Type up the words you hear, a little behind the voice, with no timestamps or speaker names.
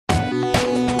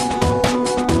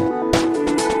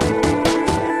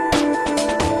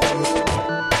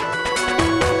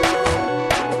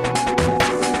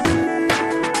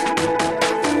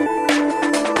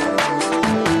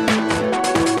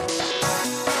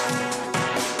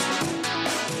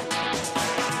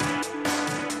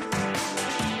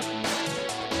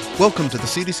Welcome to the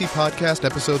CDC Podcast,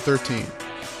 Episode 13.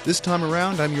 This time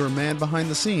around, I'm your man behind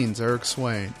the scenes, Eric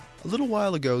Swain. A little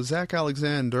while ago, Zach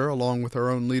Alexander, along with our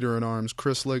own leader-in-arms,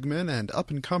 Chris Ligman, and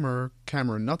up-and-comer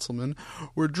Cameron Nutzelman,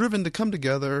 were driven to come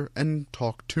together and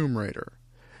talk Tomb Raider.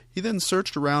 He then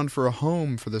searched around for a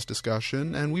home for this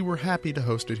discussion, and we were happy to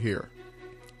host it here.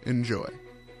 Enjoy.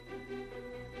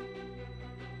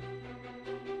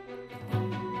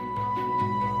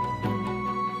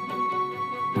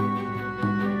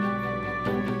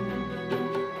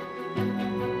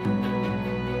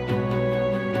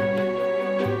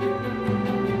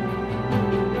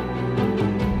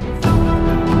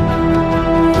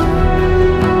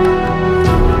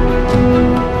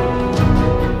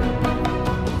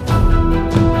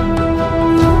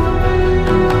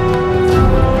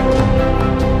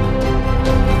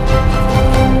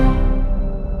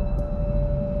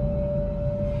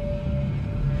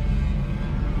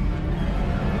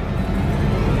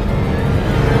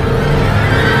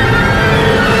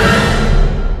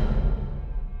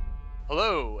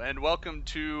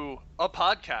 To a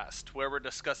podcast where we're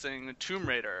discussing Tomb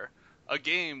Raider, a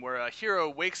game where a hero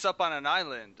wakes up on an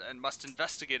island and must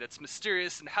investigate its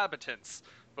mysterious inhabitants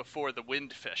before the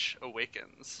Windfish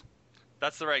awakens.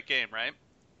 That's the right game, right?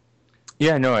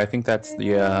 Yeah, no, I think that's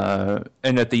the,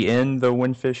 and at the end, the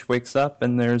Windfish wakes up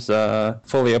and there's a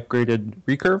fully upgraded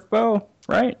recurve bow,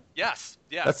 right? Yes.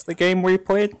 That's the game we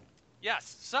played?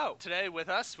 Yes. So, today with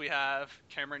us we have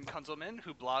Cameron Kunzelman,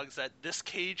 who blogs at This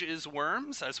Cage is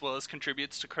Worms, as well as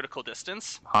contributes to Critical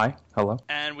Distance. Hi. Hello.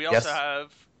 And we also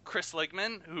have Chris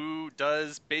Ligman, who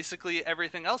does basically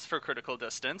everything else for Critical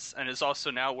Distance, and is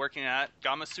also now working at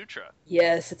Gama Sutra.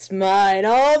 Yes, it's mine.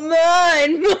 All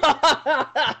mine! You've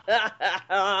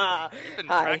been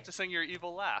practicing your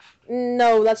evil laugh.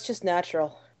 No, that's just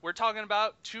natural. We're talking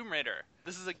about Tomb Raider.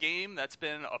 This is a game that's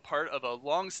been a part of a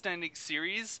long-standing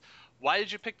series. Why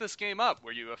did you pick this game up?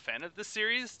 Were you a fan of the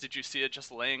series? Did you see it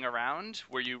just laying around?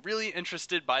 Were you really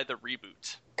interested by the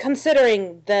reboot?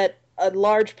 Considering that a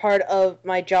large part of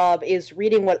my job is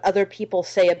reading what other people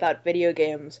say about video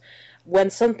games, when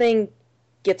something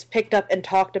gets picked up and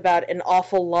talked about an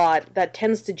awful lot, that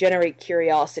tends to generate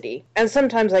curiosity. And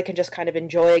sometimes I can just kind of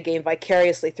enjoy a game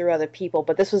vicariously through other people,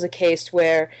 but this was a case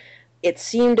where it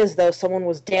seemed as though someone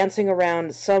was dancing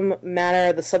around some manner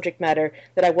of the subject matter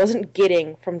that I wasn't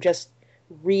getting from just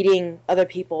reading other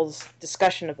people's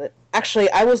discussion of it. Actually,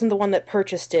 I wasn't the one that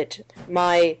purchased it.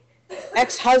 My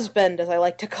ex-husband, as I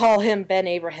like to call him, Ben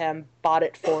Abraham, bought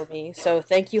it for me. So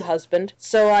thank you, husband.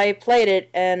 So I played it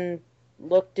and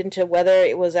looked into whether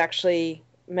it was actually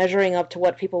measuring up to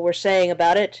what people were saying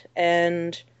about it,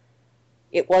 and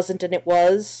it wasn't, and it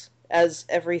was, as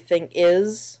everything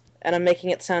is. And I'm making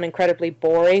it sound incredibly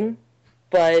boring,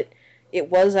 but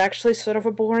it was actually sort of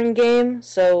a boring game,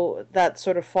 so that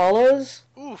sort of follows.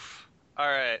 Oof. All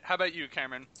right. How about you,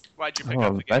 Cameron? Why'd you pick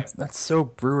up the game? That's so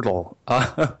brutal.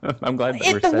 I'm glad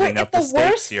that we're setting up the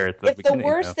stakes here at the beginning. If the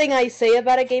worst thing I say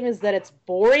about a game is that it's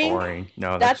boring,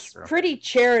 no, that's true. Pretty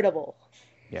charitable.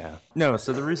 Yeah. No,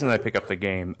 so the reason I pick up the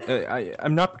game,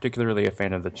 I'm not particularly a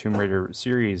fan of the Tomb Raider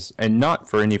series, and not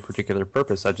for any particular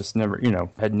purpose. I just never,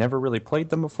 had never really played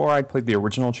them before. I'd played the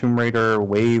original Tomb Raider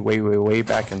way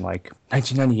back in like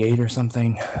 1998 or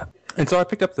something. And so I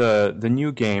picked up the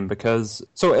new game because,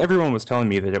 so everyone was telling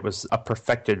me that it was a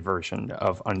perfected version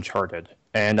of Uncharted.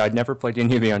 And I'd never played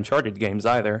any of the Uncharted games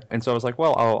either. And so I was like,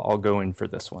 well, I'll go in for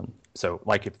this one. So,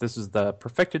 like, if this is the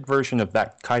perfected version of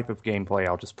that type of gameplay,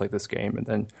 I'll just play this game, and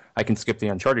then I can skip the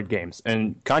Uncharted games.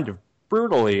 And kind of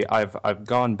brutally, I've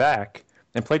gone back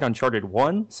and played Uncharted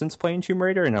 1 since playing Tomb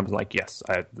Raider, and I was like, yes,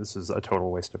 this is a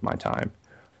total waste of my time.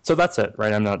 So that's it,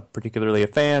 right? I'm not particularly a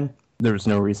fan. There was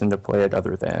no reason to play it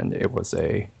other than it was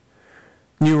a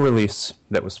new release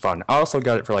that was fun. I also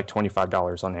got it for like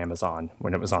 $25 on Amazon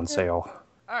when it was on sale.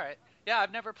 All right. Yeah,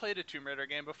 I've never played a Tomb Raider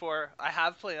game before. I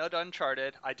have played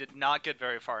Uncharted. I did not get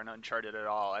very far in Uncharted at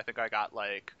all. I think I got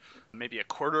like maybe a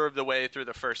quarter of the way through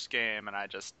the first game and I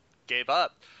just gave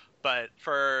up. But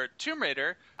for Tomb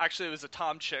Raider, actually it was a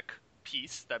Tom Chick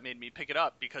piece that made me pick it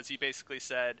up because he basically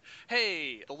said,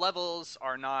 hey, the levels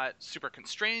are not super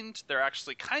constrained. They're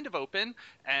actually kind of open,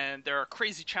 and there are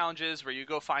crazy challenges where you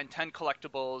go find 10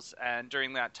 collectibles, and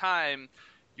during that time,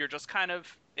 you're just kind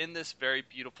of in this very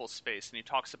beautiful space. And he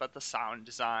talks about the sound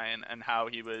design and how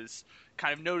he was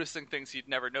kind of noticing things he'd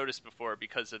never noticed before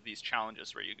because of these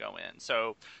challenges where you go in.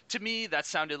 So to me, that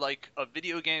sounded like a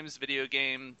video game,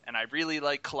 and I really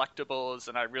like collectibles,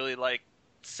 and I really like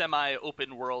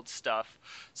semi-open world stuff.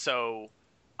 So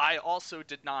I also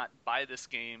did not buy this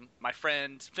game. My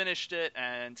friend finished it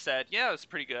and said, yeah, it was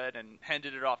pretty good, and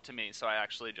handed it off to me. So I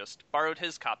actually just borrowed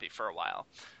his copy for a while.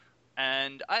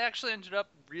 and I actually ended up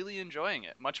really enjoying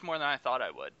it, much more than I thought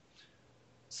I would.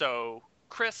 So,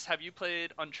 Chris, have you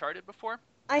played Uncharted before?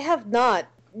 I have not.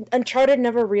 Uncharted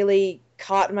never really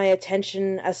caught my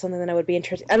attention as something that I would be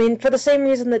interested. I mean, for the same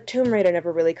reason that Tomb Raider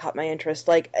never really caught my interest.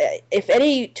 Like, if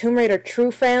any Tomb Raider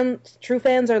true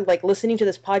fans are like listening to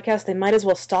this podcast, they might as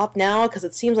well stop now because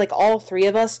it seems like all three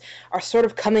of us are sort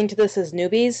of coming to this as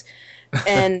newbies.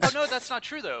 And Oh no, that's not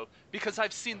true though, because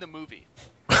I've seen the movie.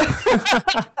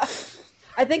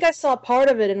 I think I saw part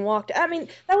of it and walked. I mean,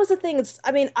 that was the thing.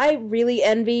 I really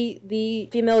envy the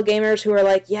female gamers who are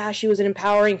like, yeah, she was an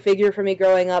empowering figure for me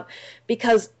growing up,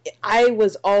 because I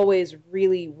was always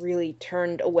really, really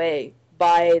turned away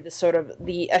by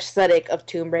the aesthetic of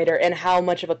Tomb Raider and how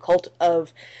much of a cult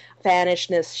of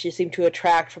fanishness she seemed to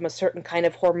attract from a certain kind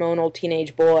of hormonal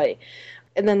teenage boy.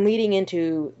 And then leading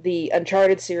into the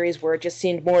Uncharted series, where it just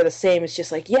seemed more of the same, it's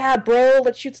just like, yeah, bro,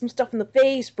 let's shoot some stuff in the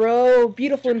face, bro.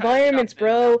 Beautiful environments,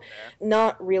 bro.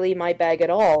 Not really my bag at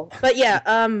all. But yeah,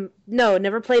 no,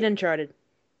 never played Uncharted.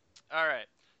 All right.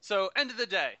 So, end of the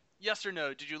day, yes or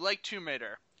no? Did you like Tomb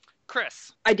Raider,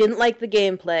 Chris? I didn't like the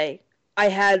gameplay. I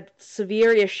had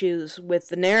severe issues with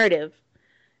the narrative,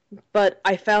 but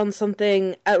I found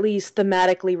something at least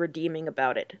thematically redeeming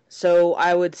about it. So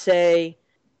I would say,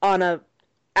 on a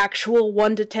actual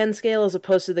 1 to 10 scale as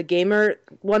opposed to the gamer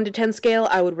 1 to 10 scale,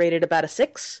 I would rate it about a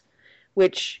 6,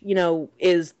 which,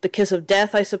 is the kiss of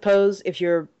death, I suppose, if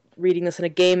you're reading this in a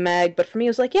game mag. But for me, it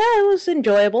was like, yeah, it was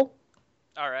enjoyable.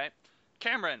 All right.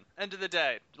 Cameron, end of the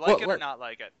day. Like it or not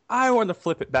like it? I want to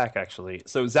flip it back, actually.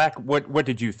 So, Zach, what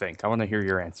did you think? I want to hear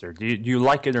your answer. Do you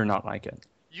like it or not like it?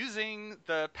 Using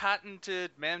the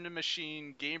patented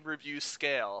man-to-machine game review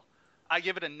scale, I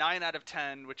give it a 9 out of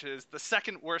 10, which is the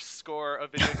second worst score a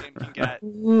video game can get.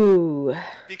 Ooh.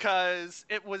 Because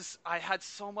I had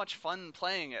so much fun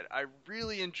playing it. I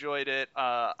really enjoyed it.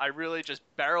 I really just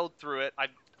barreled through it. I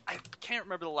can't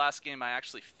remember the last game I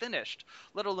actually finished,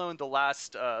 let alone the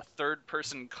last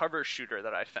third-person cover shooter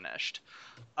that I finished.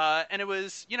 And it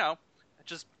was, I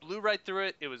just blew right through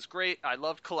it. It was great. I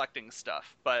loved collecting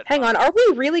stuff. But hang on, are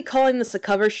we really calling this a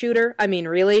cover shooter? I mean,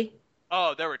 really?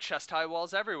 Oh, there were chest-high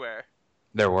walls everywhere.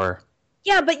 There were.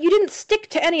 Yeah, but you didn't stick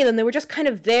to any of them. They were just kind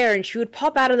of there, and she would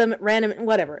pop out of them at random,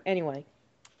 whatever. Anyway.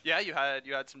 Yeah, you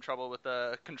had some trouble with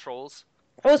the controls.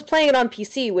 I was playing it on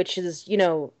PC, which is,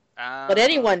 what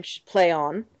anyone should play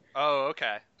on. Oh,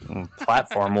 okay.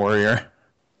 Platform warrior.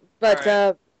 But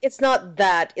right. It's not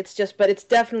that. But it's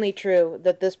definitely true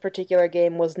that this particular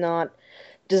game was not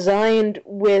designed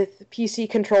with PC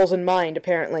controls in mind,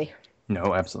 apparently.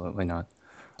 No, absolutely not.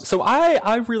 So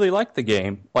I really like the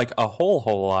game, like a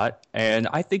whole lot, and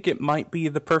I think it might be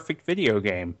the perfect video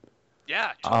game.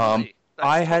 Yeah, totally.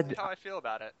 That's how I feel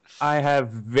about it. I have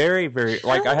very, very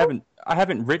like I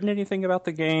haven't written anything about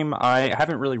the game. I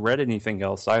haven't really read anything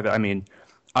else either. I mean,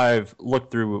 I've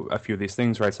looked through a few of these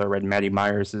things, right? So I read Maddie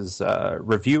Myers'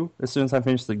 review as soon as I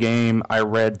finished the game. I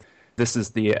read this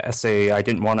is the essay I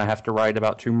didn't want to have to write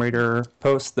about Tomb Raider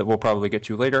post that we'll probably get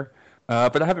to later.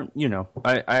 But I haven't,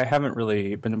 I haven't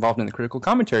really been involved in the critical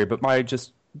commentary, but my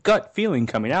just gut feeling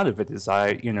coming out of it is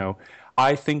I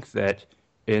think that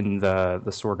in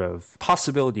the sort of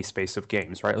possibility space of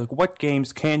games, right? Like what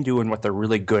games can do and what they're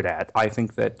really good at. I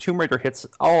think that Tomb Raider hits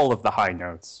all of the high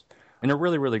notes in a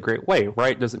really, really great way,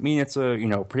 right? Does it mean it's a,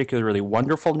 particularly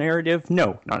wonderful narrative?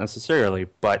 No, not necessarily,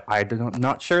 but I'm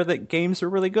not sure that games are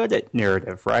really good at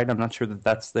narrative, right? I'm not sure that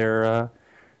that's their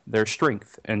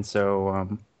strength. And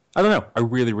so, I don't know. I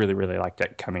really, really, really liked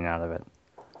it coming out of it.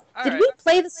 Did we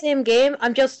play the same game?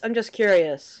 I'm just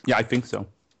curious. Yeah, I think so.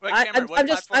 Wait, Cameron,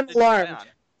 I'm alarmed.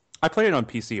 I played it on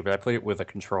PC, but I played it with a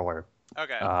controller.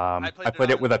 Okay. I played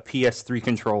it with a PS3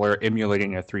 controller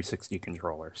emulating a 360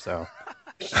 controller. So.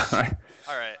 All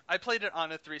right. I played it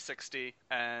on a 360,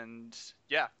 and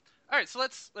yeah. All right. So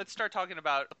let's start talking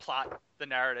about the plot, the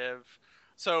narrative.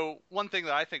 So one thing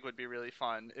that I think would be really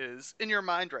fun is in your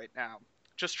mind right now,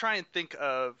 just try and think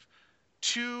of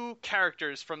 2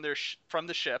 characters from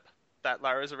the ship that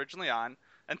Lara's originally on,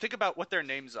 and think about what their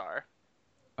names are.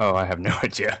 Oh, I have no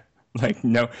idea. Like,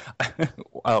 no.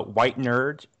 White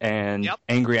nerd and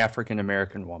angry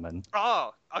African-American woman.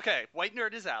 Oh, okay. White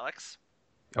nerd is Alex.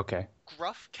 Okay.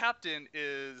 Gruff captain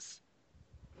is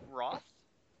Roth?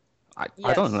 I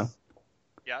don't know.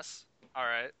 Yes. All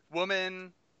right.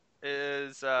 Woman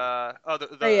is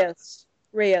Reyes.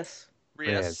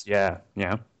 Yeah.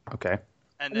 Okay.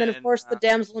 And then of course the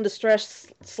damsel in distress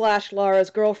 / Lara's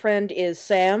girlfriend is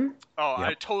Sam. Oh, yep.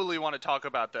 I totally want to talk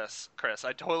about this, Chris.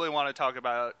 I totally want to talk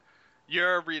about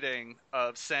your reading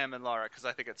of Sam and Lara because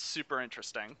I think it's super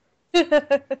interesting.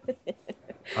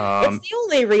 It's the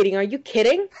only reading. Are you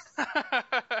kidding?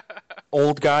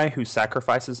 Old guy who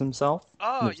sacrifices himself.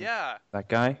 Oh, yeah. That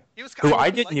guy. He was who I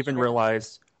didn't even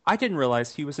realize. I didn't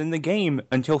realize he was in the game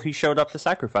until he showed up to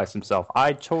sacrifice himself.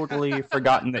 I'd totally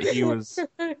forgotten that he was.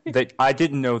 That I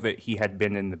didn't know that he had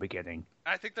been in the beginning.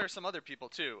 I think there are some other people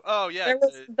too. Oh yeah, there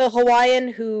was the Hawaiian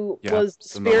who was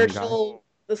spiritual,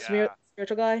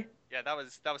 spiritual guy. Yeah, that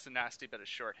was a nasty bit of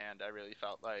shorthand. I really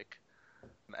felt like,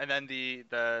 and then the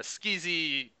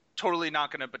skeezy, totally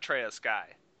not going to betray us guy.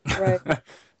 Right.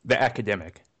 The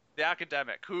academic. The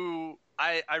academic who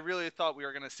I really thought we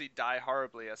were going to see die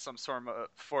horribly as some sort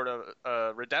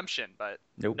of redemption, but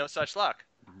nope. No such luck.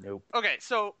 Nope. Okay,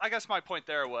 so I guess my point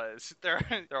there was there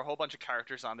are a whole bunch of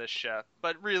characters on this ship,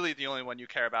 but really the only one you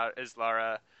care about is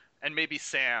Lara and maybe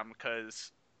Sam,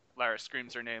 because Lara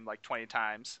screams her name like 20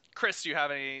 times. Chris, do you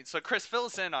have any... So Chris, fill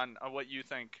us in on what you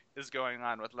think is going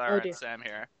on with Lara and Sam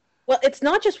here. Well, it's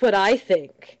not just what I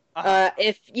think.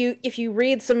 If you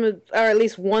read some of, or at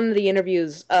least one of the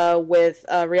interviews with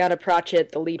Rhianna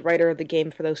Pratchett, the lead writer of the game,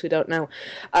 for those who don't know,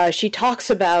 she talks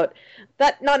about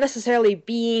that not necessarily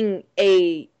being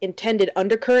a intended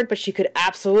undercurrent, but she could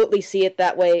absolutely see it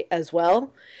that way as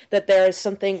well. That there is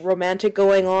something romantic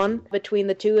going on between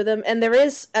the two of them, and there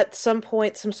is at some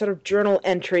point some sort of journal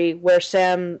entry where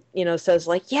Sam, says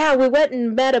like, "Yeah, we went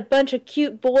and met a bunch of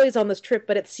cute boys on this trip,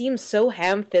 but it seems so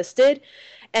ham-fisted."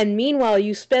 And meanwhile,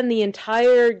 you spend the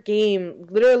entire game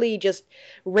literally just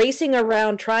racing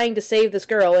around trying to save this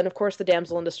girl. And of course, the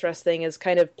damsel in distress thing is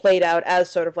kind of played out as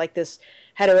sort of like this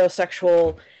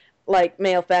heterosexual, like,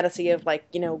 male fantasy of, like,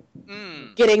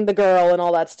 getting the girl and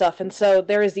all that stuff. And so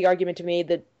there is the argument to me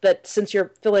that since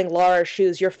you're filling Lara's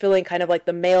shoes, you're filling kind of like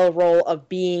the male role of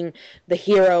being the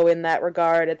hero in that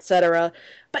regard, etc.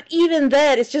 But even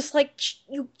then, it's just like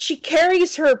she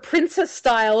carries her princess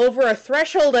style over a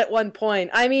threshold at one point.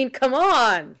 I mean, come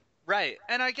on. Right,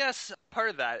 and I guess part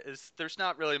of that is there's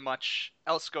not really much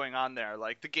else going on there.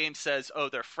 Like, the game says, oh,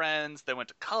 they're friends, they went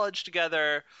to college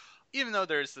together, even though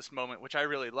there's this moment, which I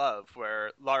really love,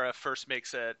 where Lara first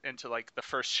makes it into, like, the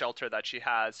first shelter that she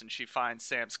has, and she finds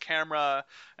Sam's camera,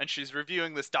 and she's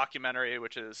reviewing this documentary,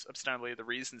 which is ostensibly the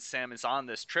reason Sam is on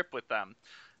this trip with them.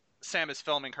 Sam is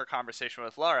filming her conversation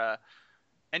with Lara,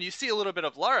 and you see a little bit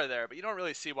of Lara there, but you don't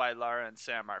really see why Lara and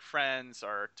Sam are friends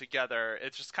or together.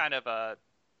 It's just kind of a,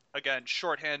 again,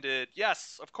 shorthanded,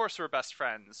 yes, of course we're best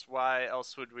friends. Why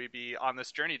else would we be on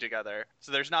this journey together?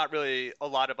 So there's not really a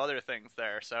lot of other things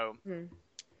there. So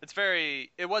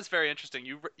it was very interesting.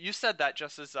 You said that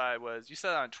just as you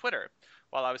said that on Twitter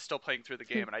while I was still playing through the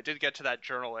game. And I did get to that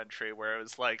journal entry where it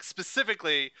was like,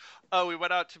 specifically, oh, we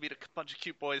went out to meet a bunch of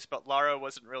cute boys, but Lara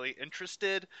wasn't really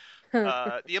interested.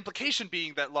 The implication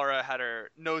being that Lara had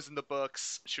her nose in the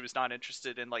books. She was not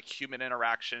interested in, like, human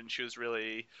interaction. She was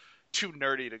really too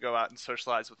nerdy to go out and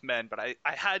socialize with men, but I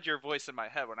had your voice in my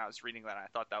head when I was reading that, and I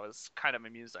thought that was kind of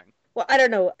amusing. Well, I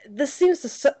don't know. This seems to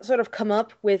sort of come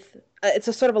up with... it's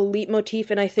a sort of a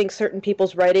leitmotif in, I think, certain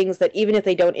people's writings, that even if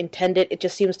they don't intend it, it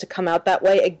just seems to come out that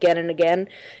way again and again.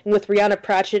 And with Rhianna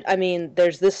Pratchett, I mean,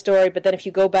 there's this story, but then if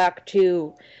you go back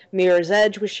to Mirror's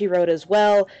Edge, which she wrote as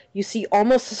well, you see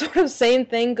almost the sort of same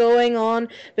thing going on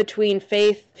between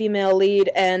Faith, female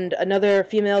lead, and another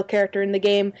female character in the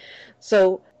game.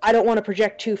 So I don't want to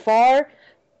project too far,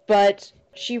 but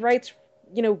she writes,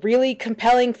 really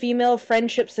compelling female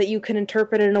friendships that you can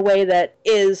interpret in a way that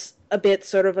is a bit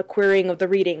sort of a querying of the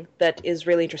reading that is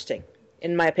really interesting,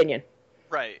 in my opinion.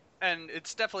 Right, and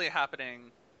it's definitely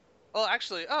happening. Well,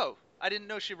 actually, I didn't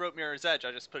know she wrote Mirror's Edge.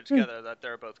 I just put it together that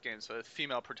they're both games with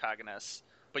female protagonists.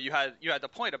 But you had the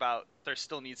point about there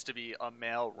still needs to be a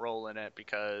male role in it,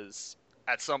 because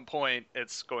at some point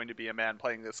it's going to be a man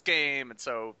playing this game, and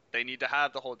so they need to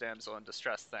have the whole damsel in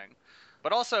distress thing.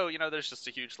 But also, there's just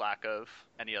a huge lack of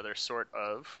any other sort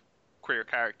of queer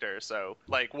character. So,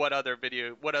 like, what other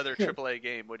AAA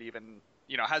game would even,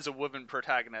 has a woman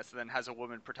protagonist and then has a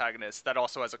woman protagonist that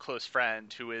also has a close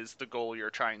friend who is the goal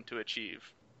you're trying to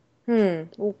achieve?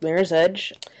 Well, Mirror's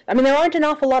Edge. I mean, there aren't an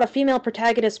awful lot of female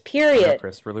protagonists, period. Yeah,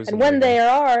 Chris, we're losing and when there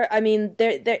are, I mean,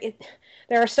 there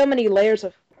are so many layers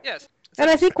of... Yes. And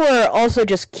I think we're also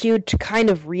just cued to kind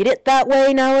of read it that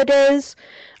way nowadays.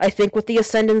 I think with the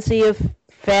ascendancy of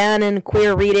fan and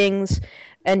queer readings,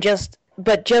 and just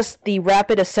the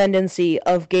rapid ascendancy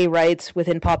of gay rights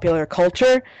within popular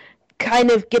culture kind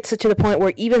of gets it to the point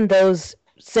where even those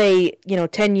say,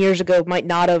 10 years ago might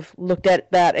not have looked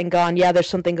at that and gone, yeah, there's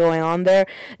something going on there.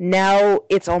 Now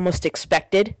it's almost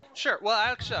expected. Sure. Well,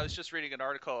 actually, I was just reading an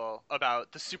article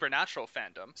about the Supernatural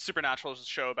fandom. Supernatural is a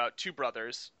show about two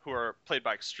brothers who are played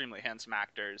by extremely handsome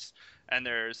actors, and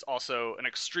there's also an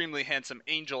extremely handsome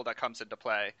angel that comes into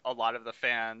play. A lot of the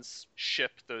fans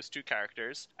ship those two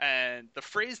characters, and the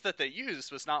phrase that they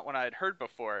used was not one I had heard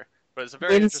before. But it's a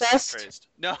very Incest? interesting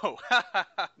phrase. No.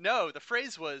 No, the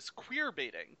phrase was queer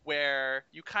baiting, where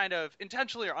you kind of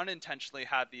intentionally or unintentionally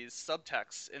have these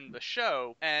subtexts in the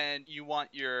show, and you want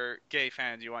your gay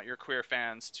fans, you want your queer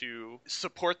fans to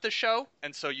support the show,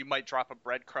 and so you might drop a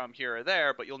breadcrumb here or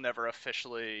there, but you'll never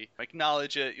officially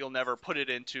acknowledge it, you'll never put it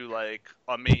into, like,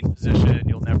 a main position,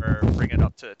 you'll never bring it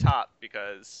up to the top,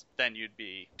 because then you'd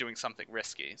be doing something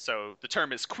risky. So the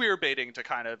term is queer baiting to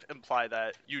kind of imply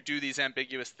that you do these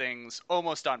ambiguous things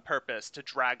almost on purpose to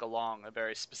drag along a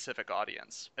very specific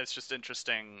audience. It's just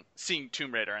interesting seeing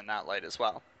Tomb Raider in that light as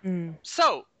well.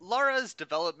 So, Lara's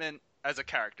development as a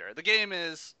character. The game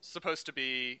is supposed to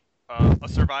be a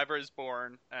survivor is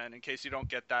born, and in case you don't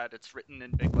get that, it's written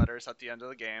in big letters at the end of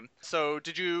the game. So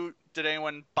did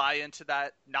anyone buy into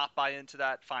that, not buy into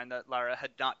that, find that Lara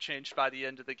had not changed by the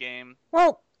end of the game?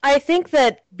 Well, I think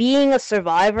that being a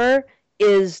survivor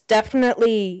is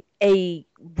definitely a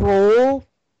role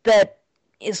that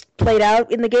is played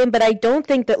out in the game, but I don't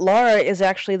think that Lara is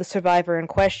actually the survivor in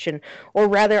question. Or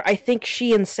rather, I think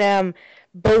she and Sam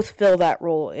both fill that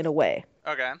role in a way.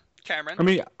 Okay. Cameron? I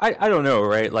mean, I don't know,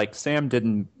 right? Like, Sam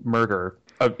didn't murder,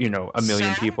 a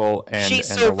million people. And She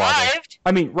and a lot of, survived?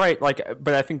 I mean, right, like,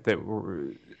 but I think that,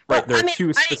 right, there are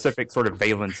two specific sort of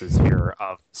valences here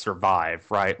of survive,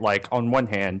 right? Like, on one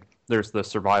hand, there's the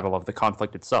survival of the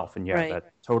conflict itself, and yeah,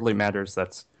 that totally matters.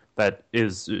 That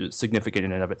is significant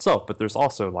in and of itself, but there's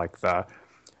also like the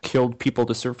killed people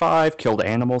to survive, killed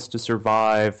animals to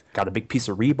survive, got a big piece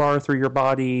of rebar through your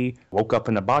body, woke up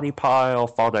in a body pile,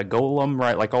 fought a golem,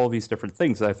 right? Like all these different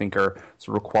things that I think are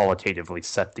sort of qualitatively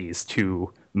set these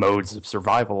two modes of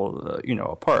survival,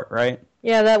 apart, right?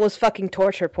 Yeah, that was fucking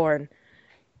torture porn.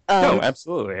 No,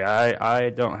 absolutely. I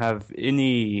don't have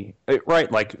any,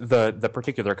 right, like the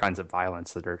particular kinds of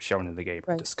violence that are shown in the game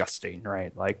are disgusting,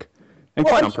 right? Like, and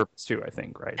quite on purpose too, I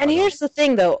think, right? And here's the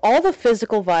thing, though: all the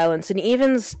physical violence, and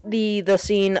even the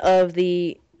scene of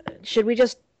the, should we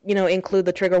just include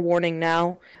the trigger warning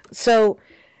now? So,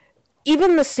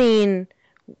 even the scene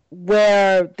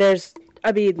where there's,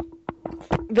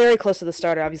 very close to the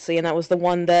starter, obviously, and that was the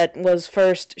one that was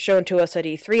first shown to us at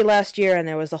E3 last year, and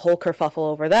there was the whole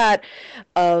kerfuffle over that,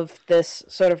 of this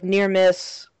sort of near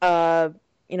miss,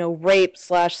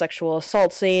 rape/sexual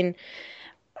assault scene.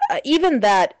 Even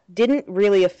that didn't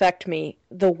really affect me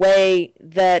the way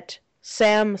that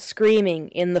Sam screaming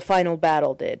in the final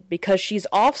battle did, because she's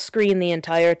off screen the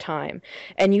entire time,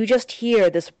 and you just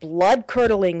hear this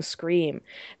blood-curdling scream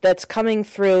that's coming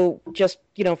through just,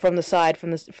 from the side,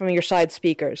 from your side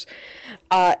speakers.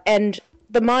 And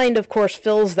the mind, of course,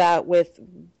 fills that with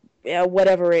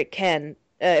whatever it can,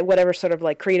 whatever sort of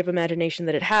like creative imagination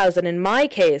that it has. And in my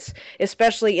case,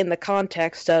 especially in the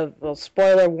context of,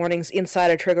 spoiler warnings inside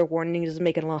a trigger warning doesn't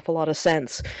make an awful lot of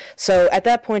sense. So at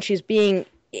that point, she's being,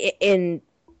 in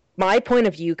my point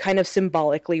of view, kind of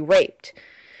symbolically raped.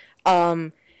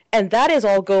 And that is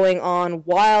all going on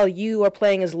while you are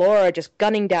playing as Laura, just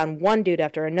gunning down one dude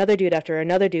after another dude after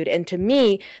another dude. And to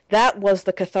me, that was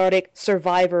the cathartic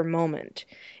survivor moment,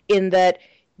 in that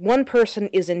one person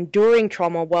is enduring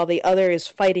trauma while the other is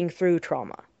fighting through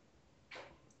trauma.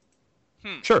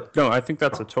 Sure. No, I think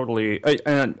that's a totally...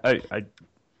 well,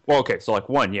 okay, so like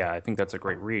one, yeah, I think that's a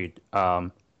great read.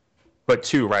 But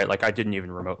two, right, like I didn't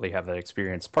even remotely have that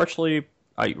experience. Partially,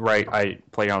 I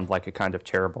play on like a kind of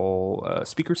terrible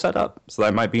speaker setup, so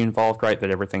that might be involved, right,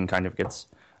 that everything kind of gets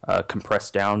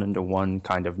compressed down into one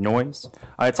kind of noise.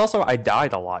 It's also, I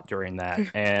died a lot during that,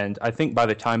 and I think by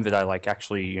the time that I like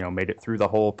actually, made it through the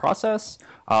whole process,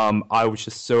 I was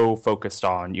just so focused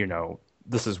on,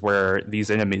 this is where these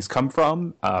enemies come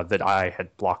from, that I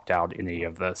had blocked out any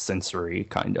of the sensory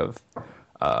kind of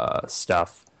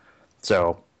stuff.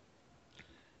 So,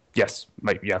 yes,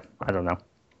 I don't know.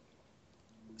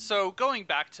 So going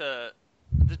back to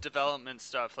the development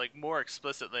stuff, like more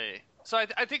explicitly, so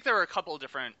I think there were a couple of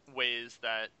different ways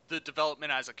that the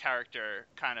development as a character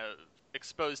kind of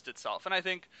exposed itself. And I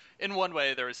think in one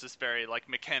way there was this very like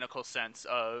mechanical sense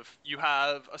of you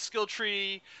have a skill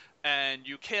tree, and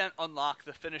you can't unlock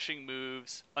the finishing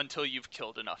moves until you've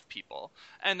killed enough people.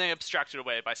 And they abstract it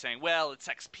away by saying, well, it's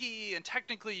XP, and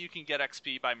technically you can get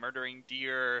XP by murdering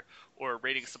deer or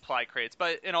raiding supply crates,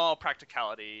 but in all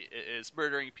practicality, it is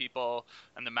murdering people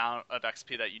and the amount of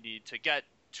XP that you need to get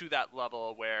to that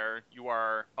level where you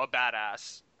are a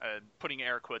badass, putting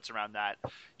air quotes around that,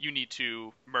 you need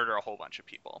to murder a whole bunch of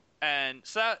people. And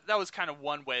so that was kind of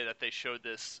one way that they showed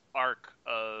this arc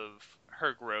of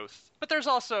her growth. But there's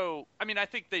also, I mean, I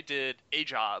think they did a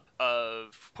job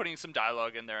of putting some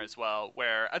dialogue in there as well,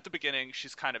 where at the beginning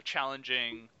she's kind of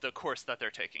challenging the course that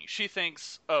they're taking. She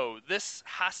thinks, oh, this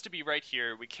has to be right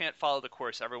here. We can't follow the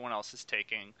course everyone else is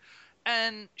taking.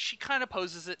 And she kind of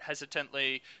poses it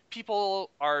hesitantly. People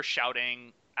are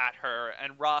shouting at her,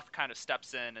 and Roth kind of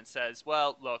steps in and says,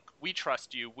 well, look, we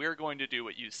trust you. We're going to do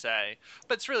what you say.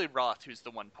 But it's really Roth who's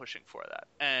the one pushing for that.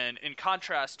 And in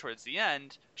contrast, towards the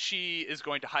end, she is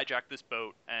going to hijack this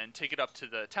boat and take it up to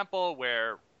the temple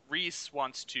where Reese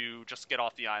wants to just get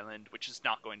off the island, which is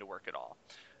not going to work at all.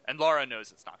 And Lara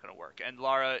knows it's not going to work. And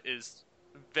Lara is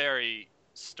very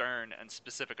stern and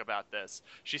specific about this.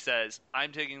 She says,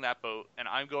 I'm taking that boat and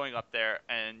I'm going up there,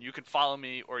 and you can follow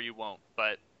me or you won't,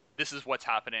 but this is what's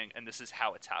happening and this is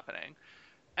how it's happening.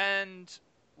 And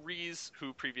Reese,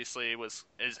 who previously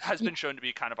has been shown to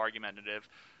be kind of argumentative.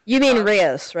 You mean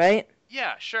Reyes, right?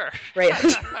 Yeah, sure.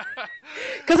 Reyes.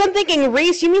 Because I'm thinking,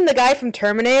 Reese, you mean the guy from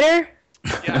Terminator?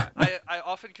 Yeah, I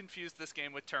often confuse this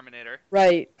game with Terminator.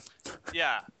 Right.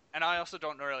 Yeah. And I also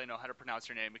don't really know how to pronounce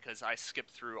her name because I skip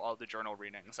through all the journal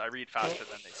readings. I read faster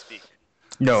than they speak.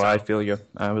 No, I feel you.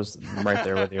 I was right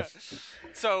there with you.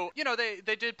 So, you know,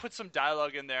 they did put some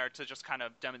dialogue in there to just kind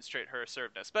of demonstrate her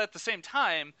assertiveness. But at the same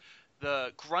time,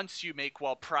 the grunts you make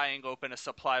while prying open a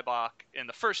supply box in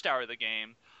the first hour of the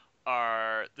game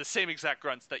are the same exact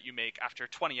grunts that you make after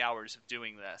 20 hours of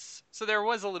doing this. So there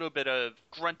was a little bit of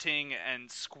grunting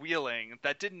and squealing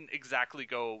that didn't exactly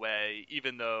go away,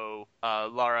 even though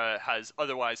Lara has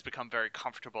otherwise become very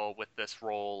comfortable with this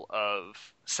role of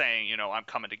saying, you know, I'm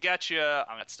coming to get you,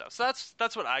 all that stuff. So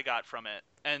that's what I got from it.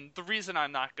 And the reason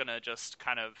I'm not going to just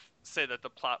kind of say that the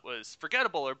plot was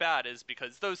forgettable or bad is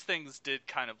because those things did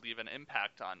kind of leave an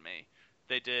impact on me.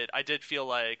 I did feel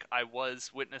like I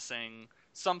was witnessing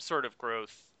some sort of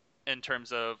growth in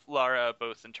terms of Lara,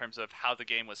 both in terms of how the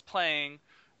game was playing,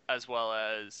 as well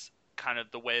as kind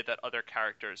of the way that other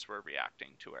characters were reacting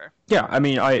to her. Yeah, I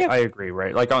mean, I agree,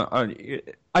 right? Like,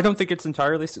 I don't think it's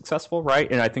entirely successful, right?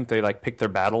 And I think they, like, picked their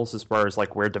battles as far as,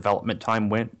 like, where development time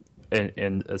went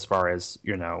and as far as,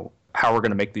 you know, how we're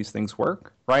going to make these things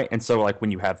work, right? And so, like,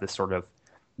 when you have this sort of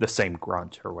the same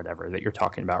grunt or whatever that you're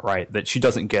talking about, right, that she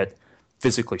doesn't get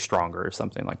physically stronger or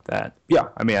something like that. Yeah,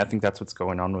 I mean, I think that's what's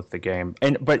going on with the game.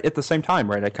 But at the same time,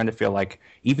 right, I kind of feel like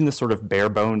even the sort of bare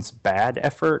bones bad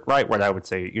effort, right, what I would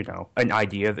say, you know, an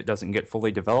idea that doesn't get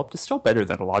fully developed is still better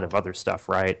than a lot of other stuff,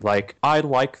 right? Like, I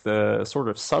like the sort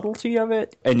of subtlety of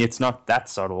it, and it's not that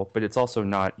subtle, but it's also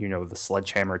not, you know, the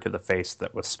sledgehammer to the face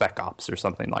that was Spec Ops or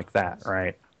something like that,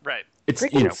 right? Right. It's,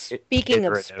 Freaking you know, speaking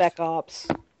of Spec Ops.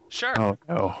 Sure. Oh,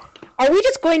 no. Are we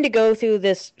just going to go through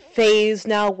this phase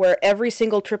now where every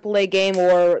single AAA game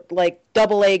or, like,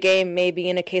 AA game, maybe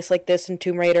in a case like this in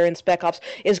Tomb Raider and Spec Ops,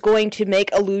 is going to make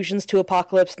allusions to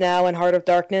Apocalypse Now and Heart of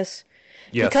Darkness?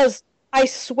 Yes. Because I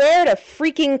swear to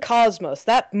freaking Cosmos,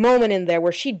 that moment in there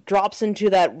where she drops into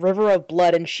that river of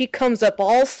blood and she comes up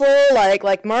all slow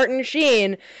like Martin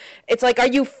Sheen, it's like, are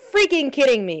you freaking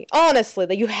kidding me? Honestly,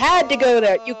 that you had to go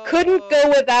there. You couldn't go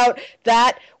without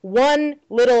that one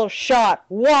little shot.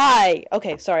 Why?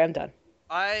 Okay, sorry, I'm done.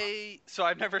 So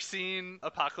I've never seen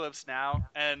Apocalypse Now,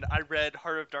 and I read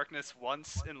Heart of Darkness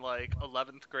once in like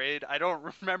 11th grade. I don't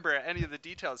remember any of the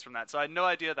details from that, so I had no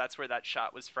idea that's where that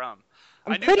shot was from.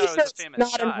 I knew pretty that sure was a famous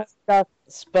it's not in shot. Heart of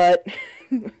Darkness, but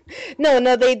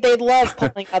no, they love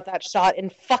pulling out that shot in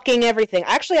fucking everything.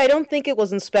 Actually, I don't think it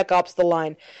was in Spec Ops: The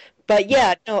Line, but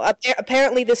yeah, no.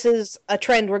 Apparently, this is a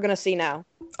trend we're gonna see now.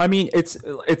 I mean, it's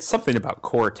something about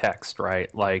core text,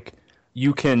 right? Like,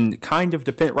 you can kind of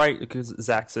depend, right? Because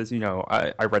Zach says, you know,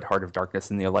 I read Heart of Darkness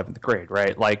in the 11th grade,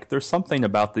 right? Like, there's something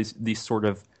about these sort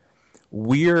of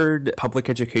weird public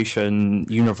education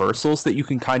universals that you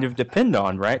can kind of depend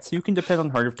on, right? So you can depend on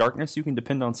Heart of Darkness. You can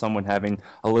depend on someone having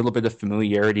a little bit of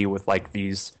familiarity with, like,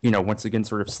 these, you know, once again,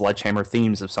 sort of sledgehammer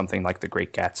themes of something like The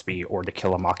Great Gatsby or To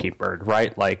Kill a Mockingbird,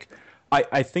 right? Like,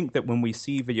 I think that when we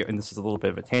see video, and this is a little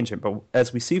bit of a tangent, but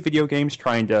as we see video games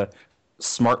trying to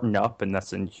smarten up, and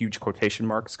that's in huge quotation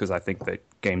marks because I think that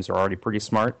games are already pretty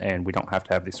smart and we don't have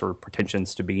to have these sort of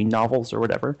pretensions to be novels or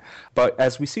whatever. But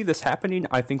as we see this happening,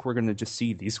 I think we're going to just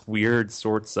see these weird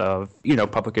sorts of,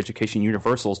 public education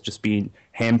universals just being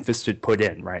ham-fisted put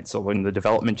in, right? So when the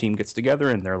development team gets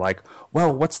together and they're like,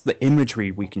 well, what's the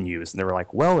imagery we can use? And they're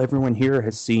like, well, everyone here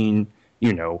has seen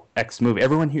X movie.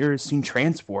 Everyone here has seen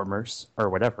Transformers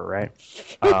or whatever, right?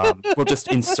 We'll just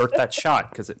insert that shot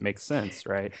because it makes sense,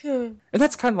 right? And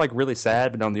that's kind of like really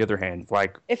sad, but on the other hand,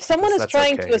 like... If someone is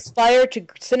trying to aspire to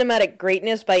cinematic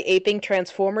greatness by aping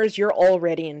Transformers, you're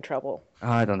already in trouble.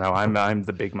 I don't know.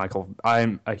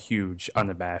 I'm a huge,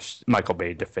 unabashed Michael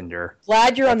Bay defender.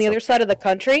 Glad you're on the other side of the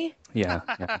country? Yeah.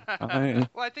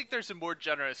 Well, I think there's a more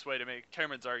generous way to make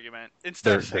Cameron's argument.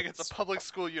 Instead of saying it's a public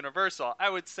school universal, I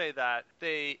would say that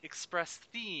they express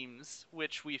themes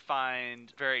which we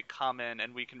find very common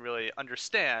and we can really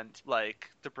understand, like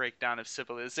the breakdown of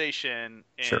civilization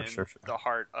in the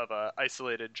heart of a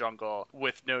isolated jungle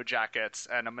with no jackets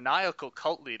and a maniacal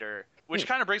cult leader. Which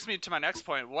kind of brings me to my next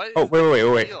point. What is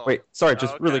wait. Sorry,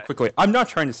 just really quickly. I'm not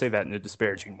trying to say that in a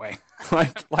disparaging way.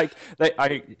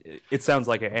 It sounds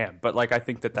like I am, but like I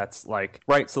think that's like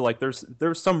right. So like there's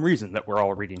some reason that we're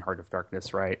all reading Heart of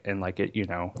Darkness, right? And like it,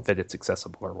 that it's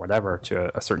accessible or whatever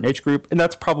to a certain age group, and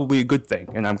that's probably a good thing.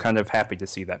 And I'm kind of happy to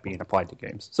see that being applied to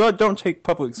games. So don't take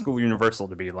public school universal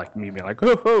to be like me being like,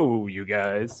 ho, you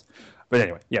guys. But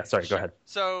anyway, yeah, sorry, go ahead.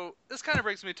 So this kind of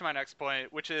brings me to my next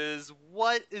point, which is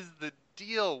what is the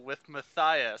deal with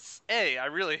Matthias? A, I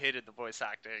really hated the voice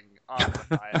acting on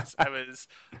Matthias.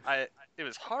 It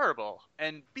was horrible.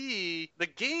 And B, the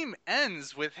game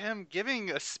ends with him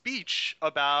giving a speech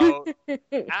about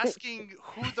asking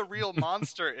who the real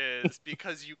monster is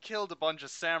because you killed a bunch of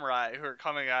samurai who are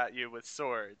coming at you with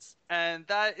swords. And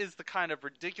that is the kind of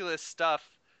ridiculous stuff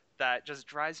that just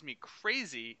drives me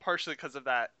crazy, partially because of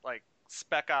that, like,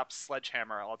 Spec Ops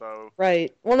sledgehammer, although...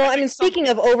 Right. Well, no, I mean, speaking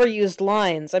of overused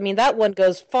lines, I mean, that one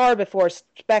goes far before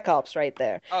Spec Ops right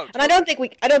there. Oh, totally. And I don't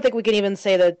think we can even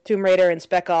say that Tomb Raider and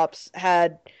Spec Ops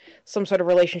had some sort of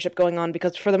relationship going on,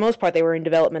 because for the most part they were in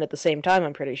development at the same time,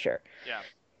 I'm pretty sure. Yeah.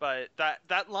 But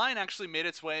that line actually made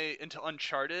its way into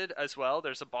Uncharted as well.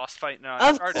 There's a boss fight in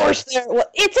Uncharted. Of course there. Well,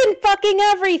 it's in fucking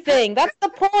everything. That's the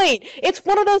point. It's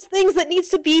one of those things that needs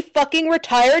to be fucking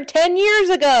retired 10 years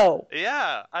ago.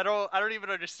 Yeah, I don't even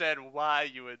understand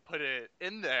why you would put it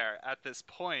in there at this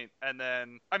point. And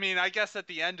then, I mean, I guess at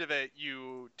the end of it,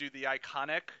 you do the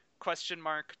iconic question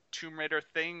mark Tomb Raider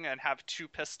thing and have two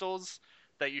pistols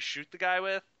that you shoot the guy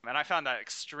with. And I found that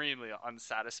extremely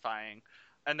unsatisfying.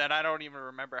 And then I don't even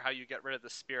remember how you get rid of the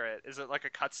spirit. Is it like a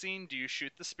cutscene? Do you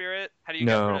shoot the spirit? How do you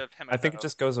get rid of Himiko? I think it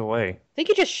just goes away. I think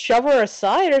you just shove her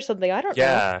aside or something. I don't know.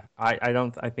 Yeah, I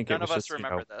think None it was of us just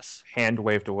remember this. hand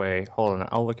waved away. Hold on,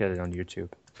 I'll look at it on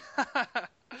YouTube.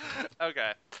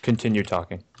 Okay. Continue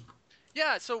talking.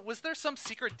 Yeah, so was there some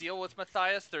secret deal with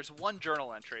Matthias? There's one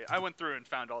journal entry. I went through and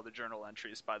found all the journal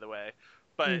entries, by the way.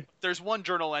 But there's one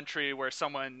journal entry where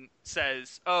someone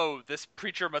says, oh, this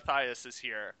preacher Matthias is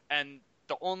here. And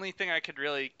the only thing I could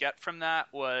really get from that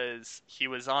was he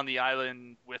was on the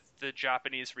island with the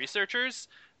Japanese researchers,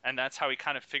 and that's how he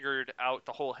kind of figured out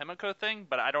the whole Himiko thing,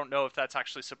 but I don't know if that's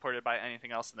actually supported by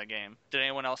anything else in the game. Did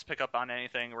anyone else pick up on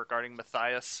anything regarding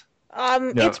Matthias?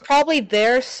 No. It's probably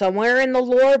there somewhere in the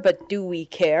lore, but do we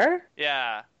care?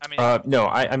 Yeah, I mean... No,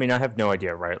 I mean, I have no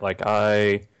idea, right? Like,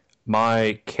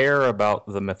 my care about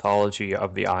the mythology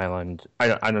of the island, I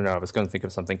don't know, I was going to think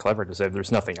of something clever to say.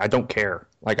 There's nothing. I don't care.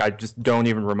 Like, I just don't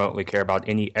even remotely care about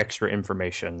any extra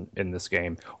information in this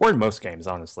game, or in most games,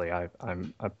 honestly.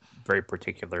 I'm very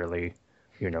particularly,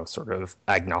 sort of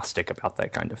agnostic about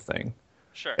that kind of thing.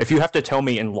 Sure. If you have to tell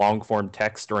me in long-form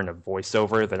text or in a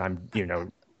voiceover that I'm,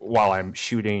 while I'm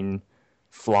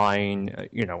flying,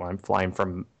 I'm flying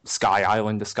from Sky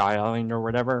Island to Sky Island or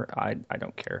whatever, I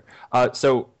don't care.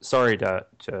 So sorry to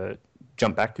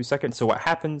jump back 2 seconds. So what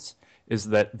happens is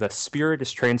that the spirit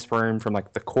is transferred from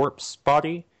like the corpse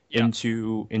body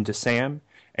into Sam,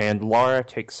 and Lara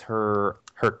takes her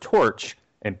torch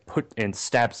and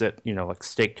stabs it, like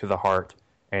stake to the heart,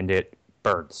 and it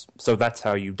burns. So that's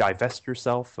how you divest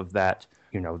yourself of that,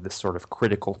 this sort of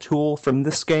critical tool from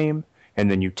this game, and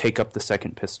then you take up the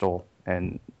second pistol,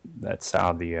 and that's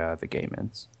how the game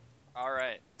ends. All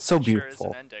right. So that beautiful.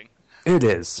 Sure is an ending. It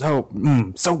is so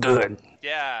good.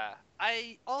 Yeah,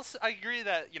 I agree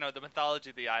that the mythology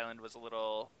of the island was a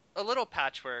little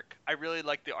patchwork. I really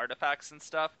liked the artifacts and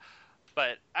stuff,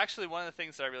 but actually one of the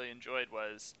things that I really enjoyed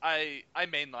was I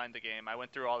mainlined the game. I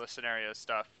went through all the scenario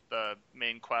stuff the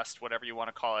main quest, whatever you want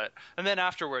to call it. And then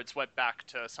afterwards went back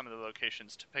to some of the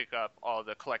locations to pick up all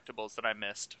the collectibles that I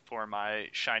missed for my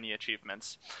shiny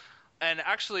achievements. And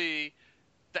actually,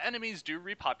 the enemies do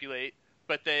repopulate,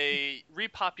 but they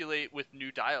repopulate with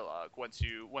new dialogue once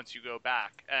you go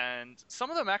back. And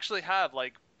some of them actually have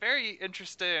like very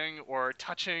interesting or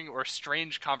touching or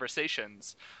strange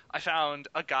conversations. I found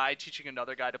a guy teaching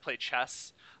another guy to play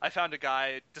chess. I found a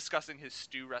guy discussing his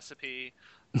stew recipe.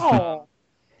 Oh.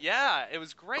 Yeah, it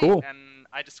was great. Cool. And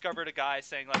I discovered a guy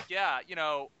saying like, yeah, you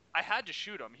know, I had to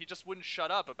shoot him. He just wouldn't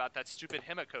shut up about that stupid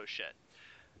Himiko shit.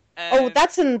 And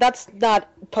That's not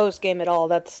post game at all.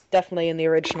 That's definitely in the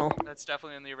original. That's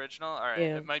definitely in the original? All right.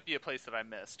 Yeah. It might be a place that I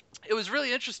missed. It was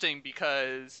really interesting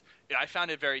because I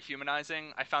found it very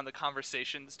humanizing. I found the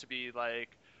conversations to be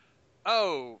like,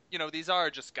 oh, you know, these are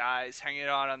just guys hanging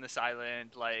out on this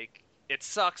island. Like, it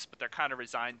sucks, but they're kind of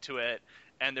resigned to it.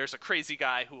 And there's a crazy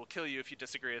guy who will kill you if you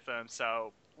disagree with him.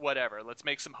 So, whatever. Let's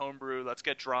make some homebrew. Let's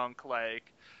get drunk.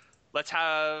 Like, let's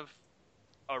have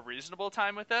a reasonable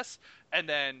time with this. And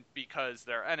then because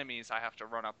they're enemies, I have to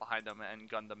run up behind them and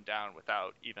gun them down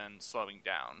without even slowing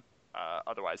down.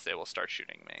 Otherwise, they will start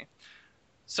shooting me.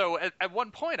 So at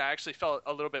one point, I actually felt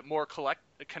a little bit more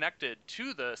connected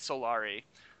to the Solari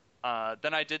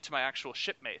than I did to my actual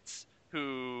shipmates,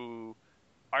 who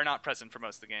are not present for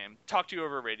most of the game. Talk to you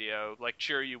over radio, like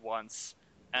cheer you once,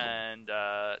 and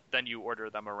then you order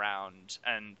them around,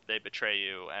 and they betray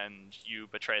you, and you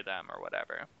betray them, or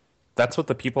whatever. That's what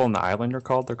the people on the island are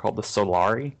called? They're called the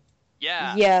Solari?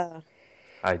 Yeah. Yeah.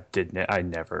 I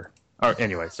never. Oh,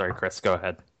 anyway, sorry, Chris, go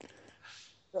ahead.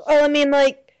 Well, I mean,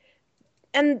 like,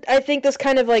 and I think this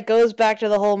kind of, like, goes back to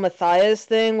the whole Matthias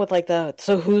thing with, like,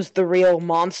 so who's the real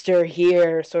monster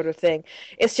here sort of thing.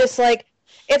 It's just, like,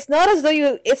 it's not as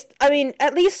though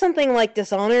at least something like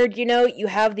Dishonored, you know, you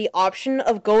have the option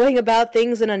of going about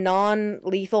things in a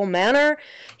non-lethal manner.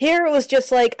 Here it was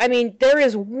just like, I mean, there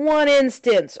is one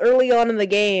instance early on in the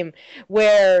game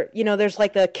where, you know, there's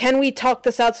like the can we talk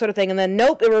this out sort of thing, and then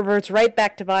nope, it reverts right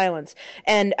back to violence.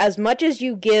 And as much as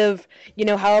you give, you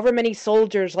know, however many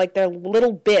soldiers, like their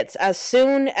little bits, as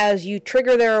soon as you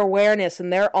trigger their awareness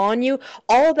and they're on you,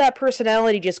 all of that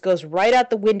personality just goes right out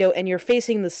the window, and you're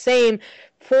facing the same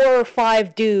 4 or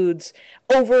 5 dudes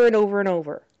over and over and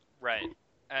over. Right.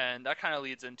 And that kind of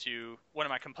leads into one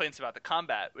of my complaints about the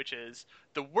combat, which is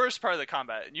the worst part of the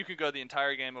combat. And you can go the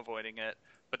entire game avoiding it,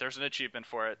 but there's an achievement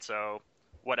for it, so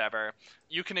whatever.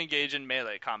 You can engage in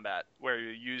melee combat, where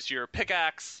you use your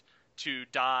pickaxe to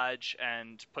dodge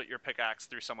and put your pickaxe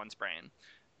through someone's brain.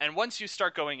 And once you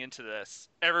start going into this,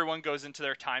 everyone goes into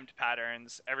their timed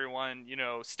patterns. Everyone, you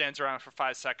know, stands around for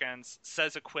 5 seconds,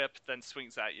 says a quip, then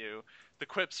swings at you. The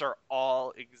quips are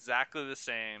all exactly the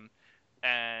same,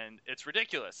 and it's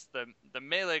ridiculous. The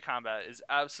melee combat is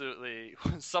absolutely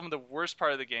some of the worst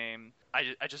part of the game.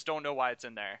 I just don't know why it's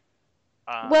in there.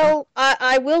 Well,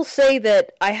 I will say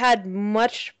that I had a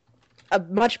much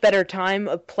better time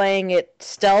of playing it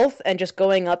stealth and just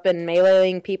going up and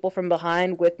meleeing people from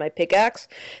behind with my pickaxe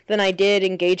than I did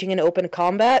engaging in open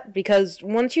combat, because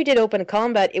once you did open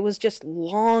combat, it was just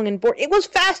long and boring. It was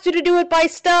faster to do it by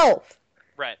stealth.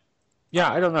 Right. Yeah,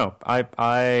 I don't know.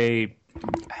 I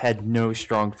had no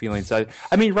strong feelings. I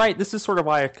mean, right, this is sort of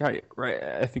why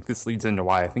I think this leads into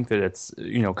why I think that it's,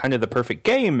 you know, kind of the perfect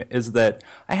game, is that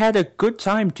I had a good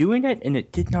time doing it, and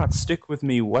it did not stick with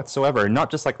me whatsoever. Not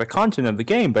just like the content of the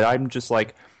game, but I'm just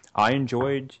like, I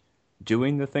enjoyed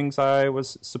doing the things I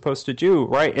was supposed to do,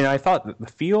 right? And I thought that the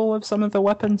feel of some of the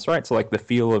weapons, right? So like the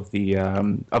feel of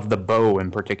the bow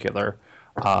in particular,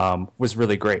 was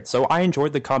really great. So I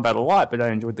enjoyed the combat a lot, but I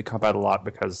enjoyed the combat a lot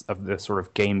because of the sort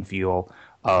of game feel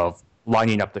of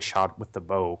lining up the shot with the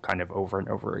bow kind of over and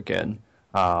over again.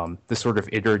 The sort of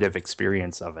iterative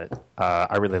experience of it,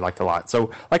 I really liked a lot.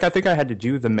 So, like, I think I had to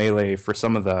do the melee for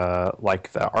some of the,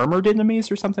 like, the armored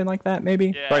enemies or something like that,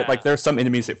 maybe? Yeah. Right? Like, there's some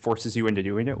enemies it forces you into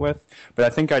doing it with. But I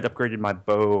think I'd upgraded my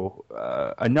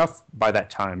bow enough by that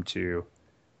time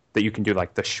that you can do,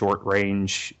 like, the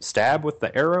short-range stab with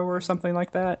the arrow or something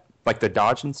like that. Like the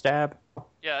dodge and stab.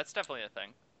 Yeah, that's definitely a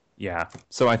thing. Yeah.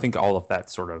 So I think all of that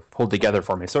sort of pulled together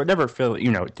for me. So it never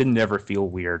it didn't ever feel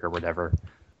weird or whatever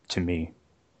to me.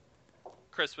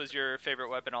 Chris, was your favorite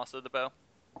weapon also the bow?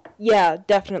 Yeah,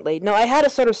 definitely. No, I had a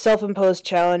sort of self-imposed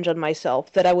challenge on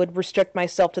myself that I would restrict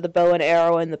myself to the bow and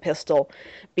arrow and the pistol,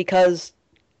 because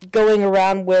going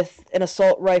around with an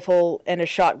assault rifle and a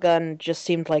shotgun just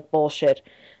seemed like bullshit.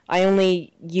 I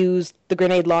only used the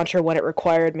grenade launcher when it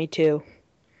required me to.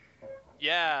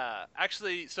 Yeah,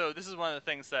 actually, so this is one of the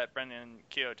things that Brendan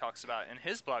Keogh talks about in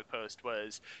his blog post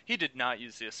was he did not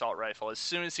use the assault rifle. As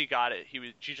soon as he got it,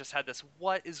 he just had this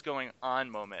 "what is going on"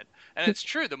 moment. And it's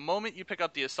true, the moment you pick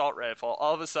up the assault rifle,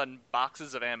 all of a sudden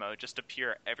boxes of ammo just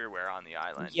appear everywhere on the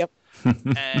island. Yep.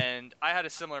 And I had a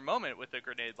similar moment with the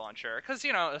grenade launcher cuz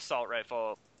assault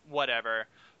rifle, whatever,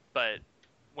 but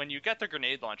when you get the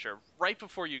grenade launcher, right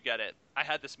before you get it, I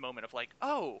had this moment of like,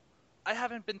 "Oh, I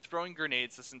haven't been throwing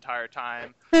grenades this entire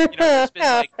time. There's been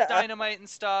like dynamite and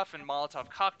stuff and Molotov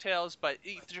cocktails, but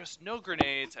just no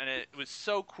grenades, and it was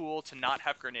so cool to not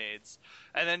have grenades."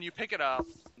 And then you pick it up,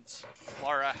 and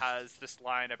Lara has this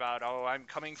line about, "Oh, I'm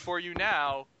coming for you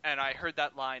now," and I heard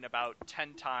that line about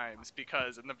 10 times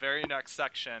because in the very next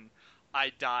section,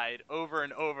 I died over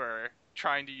and over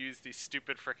trying to use these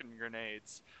stupid frickin'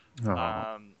 grenades.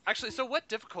 Actually, so what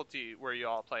difficulty were you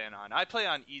all playing on? I play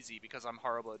on easy because I'm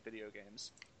horrible at video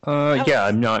games. Yeah,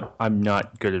 I'm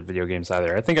not good at video games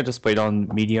either. I think I just played on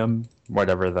medium,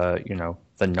 whatever the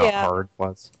not hard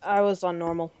was. I was on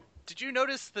normal. Did you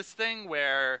notice this thing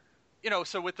where,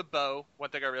 so with the bow, one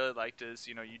thing I really liked is,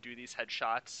 you do these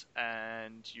headshots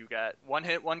and you get one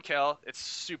hit, one kill. It's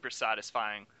super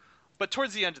satisfying. But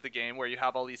towards the end of the game where you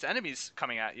have all these enemies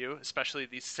coming at you, especially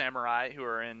these samurai who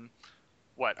are in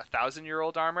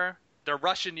 1,000-year-old armor, they're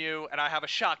rushing you, and I have a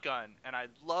shotgun, and I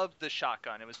loved the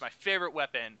shotgun. It was my favorite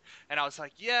weapon, and I was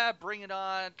like, yeah, bring it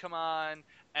on, come on.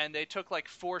 And they took like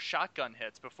 4 shotgun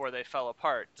hits before they fell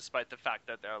apart, despite the fact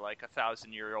that they're like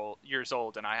 1,000 years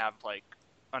old, and I have like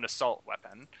an assault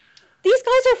weapon. These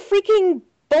guys are freaking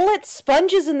bullet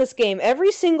sponges in this game,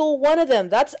 every single one of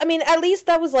them. At least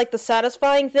that was like the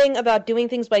satisfying thing about doing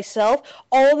things myself.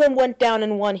 All of them went down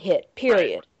in one hit,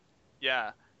 period. Right.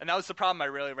 Yeah. And that was the problem I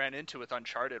really ran into with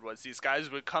Uncharted was these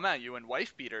guys would come at you in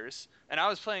wife beaters, and I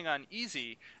was playing on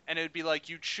easy, and it would be like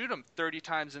you'd shoot them 30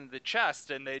 times into the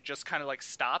chest, and they'd just kind of like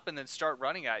stop and then start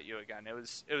running at you again. It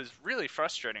was really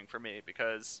frustrating for me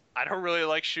because I don't really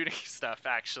like shooting stuff,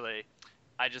 actually.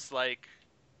 I just like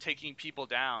taking people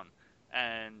down,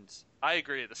 and I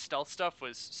agree, the stealth stuff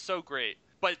was so great.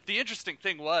 But the interesting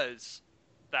thing was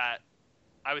that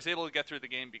I was able to get through the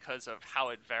game because of how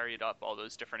it varied up all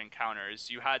those different encounters.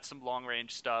 You had some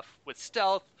long-range stuff with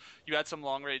stealth. You had some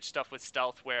long-range stuff with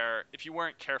stealth where if you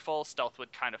weren't careful, stealth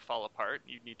would kind of fall apart.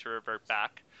 You'd need to revert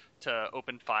back to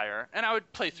open fire. And I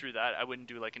would play through that. I wouldn't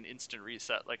do like an instant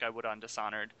reset like I would on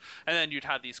Dishonored. And then you'd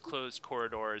have these closed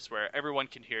corridors where everyone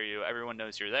can hear you, everyone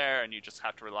knows you're there, and you just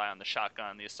have to rely on the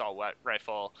shotgun, the assault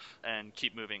rifle, and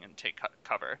keep moving and take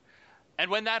cover. And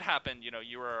when that happened,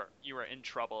 you were in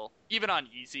trouble. Even on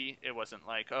easy, it wasn't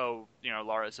like, oh,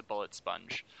 Lara's a bullet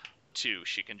sponge. 2,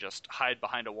 she can just hide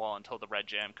behind a wall until the red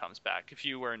jam comes back. If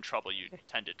you were in trouble, you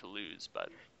tended to lose. But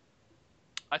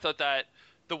I thought that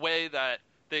the way that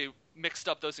they mixed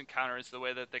up those encounters, the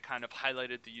way that they kind of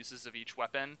highlighted the uses of each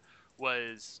weapon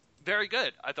was very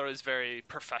good. I thought it was very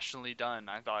professionally done.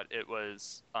 I thought it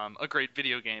was a great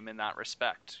video game in that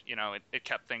respect. It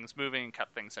kept things moving,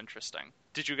 kept things interesting.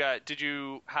 Did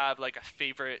you have like a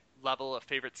favorite level, a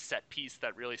favorite set piece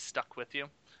that really stuck with you?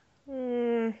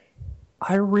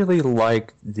 I really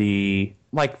like the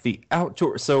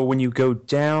outdoor. So when you go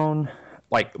down,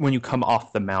 like when you come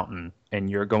off the mountain and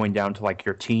you're going down to like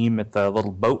your team at the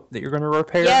little boat that you're going to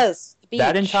repair. Yes, the beach.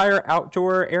 That entire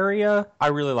outdoor area, I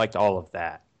really liked all of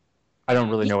that. I don't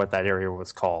really know what that area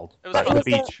was called. It was but like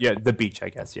the beach, the beach, I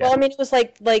guess, yeah. Well, it was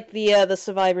like the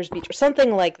Survivor's Beach or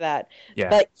something like that. Yeah.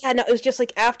 But yeah, no, it was just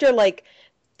like after like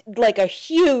a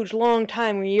huge long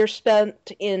time where you're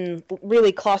spent in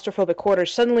really claustrophobic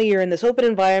quarters, suddenly you're in this open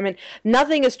environment,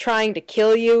 nothing is trying to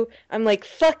kill you. I'm like,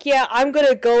 fuck yeah, I'm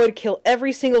gonna go and kill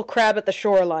every single crab at the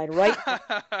shoreline, right?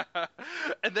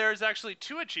 And there's actually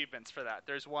 2 achievements for that.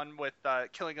 There's one with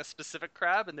killing a specific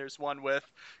crab, and there's one with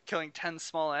killing 10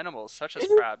 small animals, such as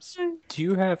crabs. Do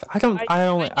you have... I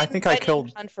think I killed...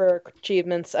 didn't hunt for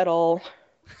achievements at all.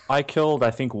 I killed,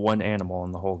 I think, 1 animal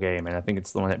in the whole game, and I think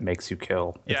it's the one that makes you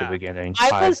kill at the beginning.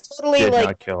 I was totally did like,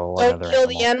 not kill don't kill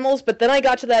the animals, but then I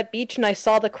got to that beach and I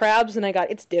saw the crabs and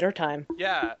it's dinner time.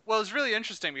 Yeah, well, it's really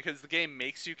interesting because the game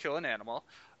makes you kill an animal.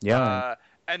 Yeah.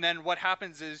 And then what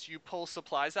happens is you pull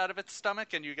supplies out of its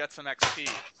stomach and you get some XP.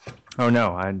 Oh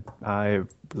no, I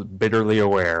was bitterly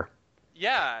aware.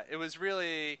 Yeah, it was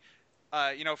really...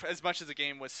 as much as the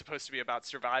game was supposed to be about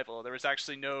survival, there was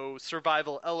actually no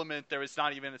survival element. There was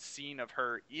not even a scene of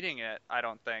her eating it, I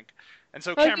don't think. And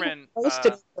so Cameron...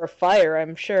 roasted for fire,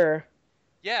 I'm sure.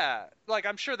 Yeah, like,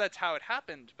 I'm sure that's how it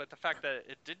happened, but the fact that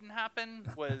it didn't happen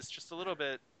was just a little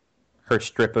bit her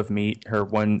strip of meat, her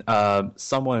one.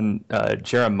 Someone,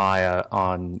 Jeremiah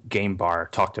on Game Bar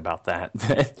talked about that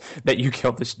that you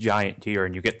kill this giant deer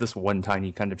and you get this one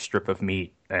tiny kind of strip of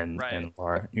meat, and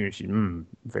Laura, she's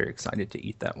very excited to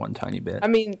eat that one tiny bit. I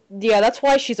mean, yeah, that's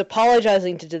why she's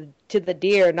apologizing to the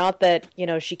deer. Not that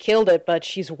she killed it, but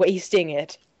she's wasting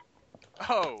it.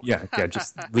 Oh. Yeah,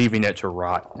 just leaving it to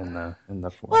rot in the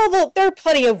forest. Well, there are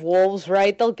plenty of wolves,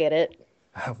 right? They'll get it.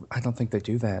 I don't think they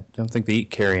do that. I don't think they eat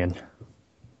carrion.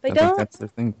 They don't? Think that's their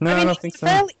thing. No, I don't think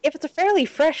so. If it's a fairly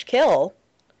fresh kill,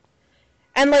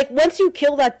 and once you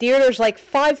kill that deer, there's 5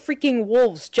 freaking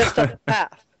wolves just up the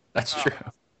path. That's true.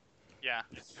 Yeah.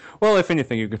 Well, if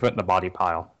anything, you could put in the body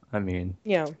pile. I mean,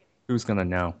 who's gonna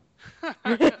know?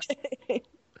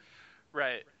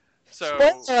 Right. So,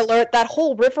 spoiler alert, that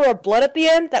whole river of blood at the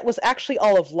end, that was actually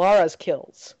all of Lara's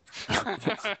kills.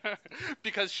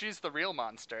 because she's the real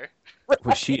monster.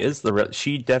 Well, she is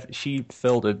she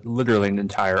filled literally an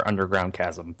entire underground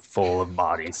chasm full of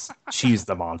bodies. She's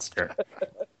the monster.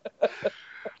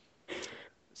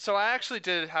 So I actually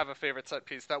did have a favorite set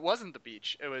piece that wasn't the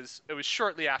beach. It was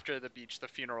shortly after the beach, the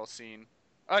funeral scene.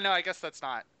 Oh no, I guess that's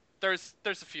not. There's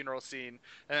a funeral scene,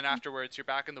 and then afterwards you're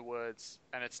back in the woods,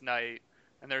 and it's night,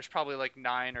 and there's probably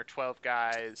 9 or 12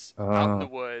 guys out in the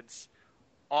woods,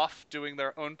 off doing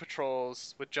their own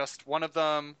patrols with just one of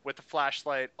them with a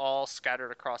flashlight all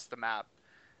scattered across the map.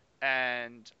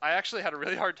 And I actually had a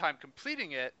really hard time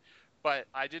completing it, but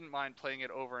I didn't mind playing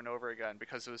it over and over again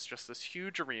because it was just this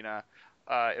huge arena.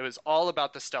 It was all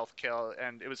about the stealth kill,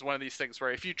 and it was one of these things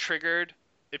where if you triggered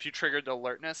the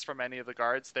alertness from any of the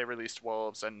guards, they released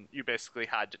wolves, and you basically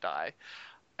had to die.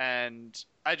 And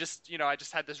I just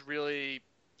had this really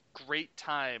great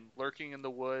time lurking in the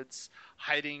woods,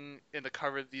 hiding in the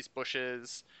cover of these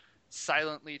bushes,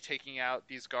 silently taking out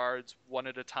these guards one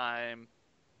at a time,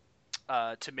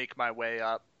 to make my way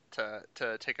up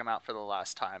to take them out for the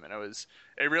last time. And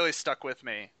it really stuck with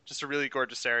me. Just a really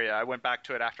gorgeous area. I went back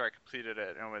to it after I completed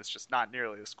it, and it was just not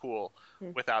nearly as cool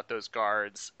without those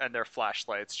guards and their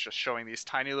flashlights just showing these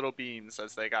tiny little beams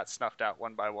as they got snuffed out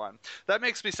one by one. That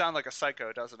makes me sound like a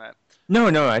psycho, doesn't it? No,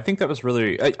 I think that was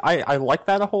really... I like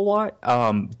that a whole lot,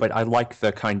 but I like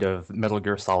the kind of Metal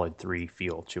Gear Solid 3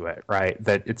 feel to it, right?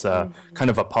 That it's a kind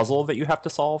of a puzzle that you have to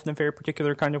solve in a very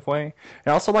particular kind of way.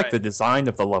 And I also like the design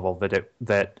of the level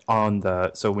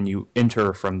so when you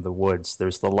enter from the woods,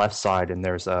 there's the left side and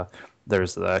there's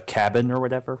the cabin or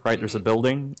whatever, right? There's a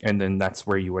building, and then that's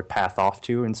where you would path off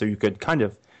to, and so you could kind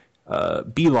of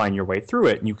beeline your way through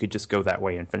it, and you could just go that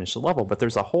way and finish the level. But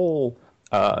there's a whole,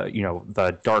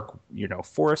 the dark,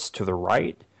 forest to the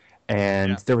right,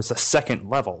 and there was a second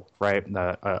level, right,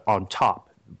 on top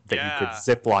that you could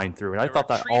zip line through, and I thought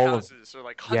that all of houses or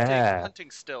hunting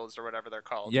stills or whatever they're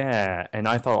called. Yeah, and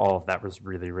I thought all of that was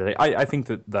really, really. I think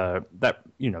that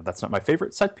that's not my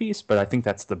favorite set piece, but I think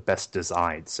that's the best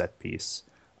designed set piece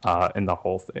in the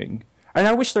whole thing. And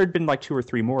I wish there had been 2 or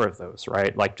 3 more of those,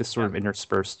 right? Just sort of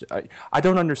interspersed. I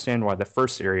don't understand why the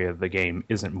first area of the game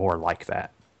isn't more like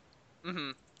that.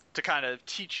 Mm-hmm. To kind of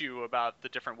teach you about the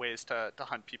different ways to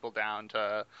hunt people down,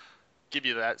 to give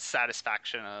you that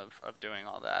satisfaction of doing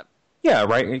all that. Yeah,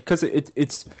 right. Because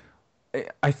it's.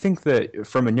 I think that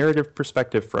from a narrative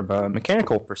perspective, from a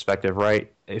mechanical perspective,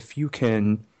 right? If you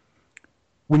can,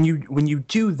 when you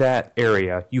do that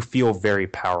area, you feel very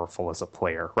powerful as a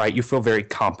player, right? You feel very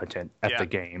competent at the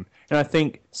game, and I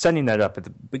think setting that up at the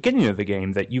beginning of the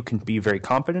game that you can be very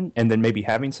competent, and then maybe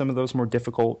having some of those more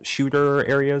difficult shooter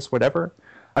areas, whatever.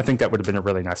 I think that would have been a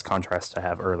really nice contrast to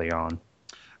have early on.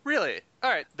 Really?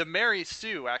 All right. The Mary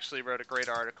Sue actually wrote a great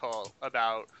article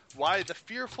about why the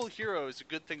fearful hero is a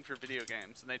good thing for video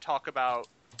games. And they talk about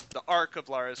the arc of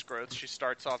Lara's growth. She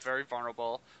starts off very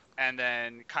vulnerable and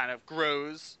then kind of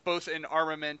grows both in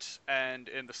armament and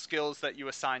in the skills that you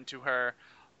assign to her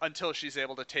until she's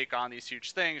able to take on these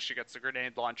huge things. She gets the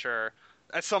grenade launcher.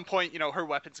 At some point, her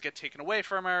weapons get taken away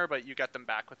from her, but you get them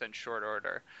back within short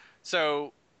order.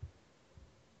 So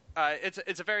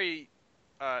it's a very...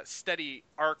 steady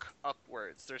arc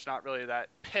upwards. There's not really that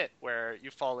pit where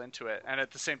you fall into it, and at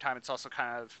the same time it's also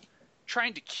kind of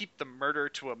trying to keep the murder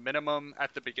to a minimum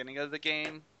at the beginning of the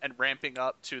game and ramping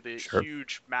up to the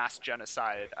huge mass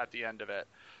genocide at the end of it.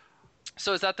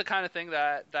 So is that the kind of thing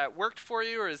that worked for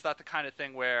you, or is that the kind of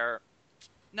thing where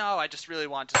no, I just really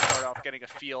wanted to start off getting a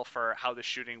feel for how the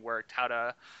shooting worked, how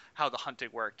the hunting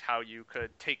worked, how you could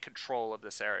take control of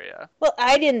this area? Well,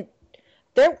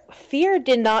 fear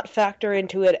did not factor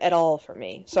into it at all for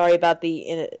me. Sorry about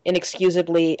the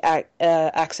inexcusably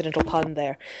accidental pun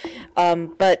there.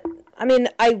 But, I mean,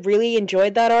 I really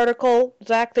enjoyed that article,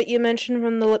 Zach, that you mentioned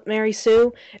from the Mary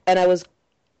Sue, and I was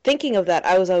thinking of that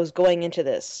as I was going into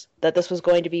this, that this was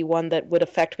going to be one that would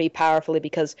affect me powerfully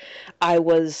because I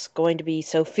was going to be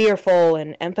so fearful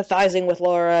and empathizing with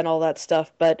Laura and all that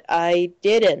stuff, but I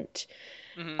didn't.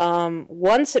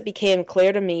 Once it became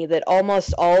clear to me that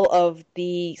almost all of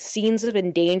the scenes of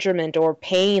endangerment or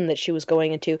pain that she was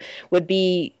going into would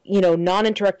be,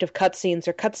 non-interactive cutscenes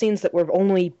or cutscenes that were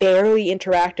only barely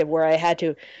interactive, where I had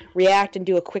to react and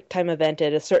do a quick time event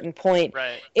at a certain point.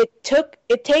 Right.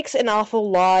 It takes an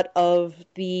awful lot of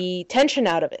the tension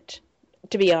out of it.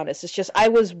 To be honest, it's just I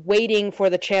was waiting for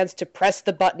the chance to press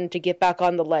the button to get back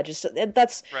on the ledge.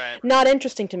 That's Right. not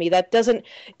interesting to me. That doesn't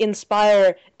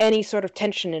inspire any sort of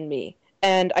tension in me.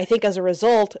 And I think as a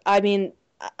result, it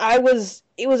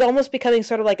was almost becoming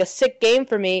sort of like a sick game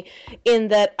for me, in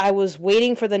that I was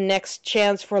waiting for the next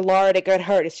chance for Lara to get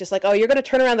hurt. It's just like, oh, you're going to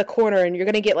turn around the corner and you're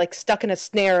going to get like stuck in a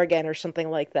snare again or something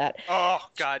like that. Oh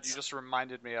God, you just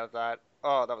reminded me of that.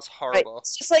 Oh, that was Right. horrible.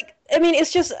 It's just like,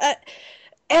 it's just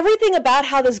everything about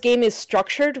how this game is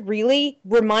structured really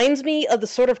reminds me of the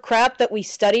sort of crap that we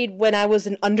studied when I was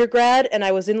an undergrad and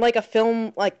I was in like a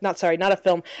film, not a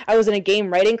film. I was in a game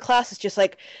writing class. It's just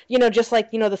like,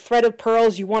 the thread of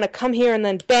pearls. You want to come here and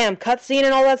then bam, cutscene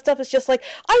and all that stuff. It's just like,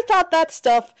 I thought that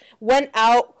stuff went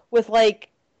out with like,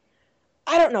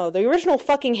 I don't know, the original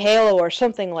fucking Halo or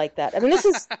something like that. I mean, this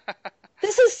is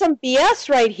some BS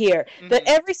right here. That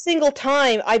every single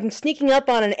time I'm sneaking up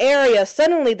on an area,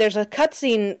 suddenly there's a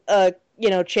cutscene,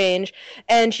 change,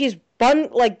 and she's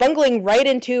bungling right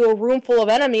into a room full of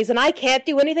enemies, and I can't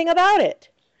do anything about it.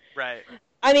 Right.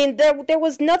 I mean, there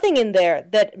was nothing in there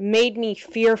that made me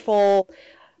fearful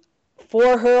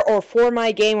for her or for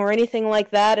my game or anything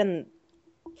like that, and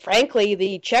frankly,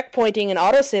 the checkpointing and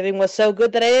autosaving was so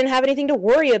good that I didn't have anything to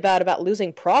worry about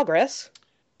losing progress.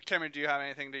 Cameron, do you have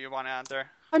anything that you want to add there?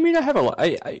 I mean, I have a lot.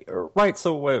 Right.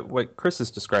 So what Chris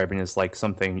is describing is like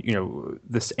something,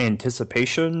 this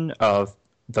anticipation of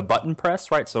the button press,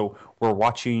 right? So we're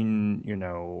watching,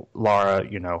 Lara,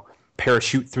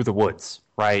 parachute through the woods,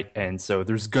 right? And so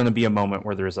there's going to be a moment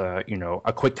where there's a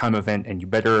quick time event, and you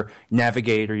better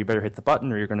navigate or you better hit the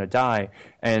button or you're going to die.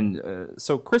 And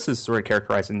so Chris is sort of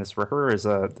characterizing this for her as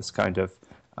this kind of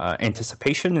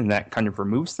anticipation, and that kind of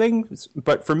removes things.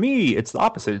 But for me, it's the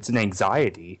opposite. It's an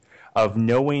anxiety of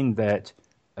knowing that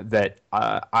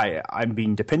I'm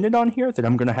being dependent on here, that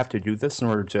I'm going to have to do this in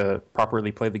order to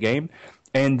properly play the game.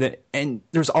 And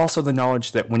there's also the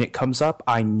knowledge that when it comes up,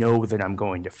 I know that I'm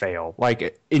going to fail.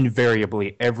 Like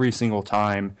invariably, every single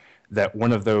time that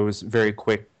one of those very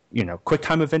quick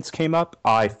time events came up,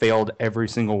 I failed every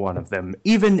single one of them,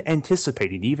 even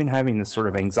anticipating, even having this sort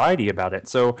of anxiety about it.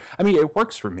 So, I mean, it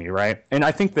works for me, right? And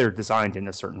I think they're designed in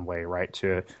a certain way, right,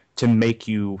 to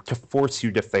force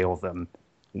you to fail them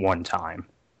one time.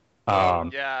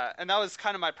 Yeah, and that was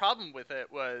kind of my problem with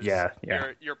it. Was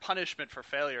your punishment for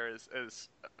failure is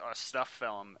a snuff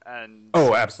film, and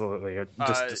absolutely,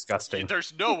 just disgusting.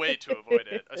 There's no way to avoid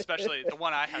it. Especially the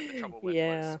one I had the trouble with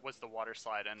was the water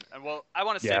slide, and well, I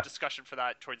want to save discussion for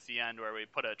that towards the end, where we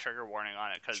put a trigger warning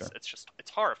on it, because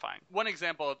it's horrifying. One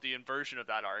example of the inversion of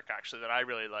that arc, actually, that I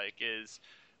really like is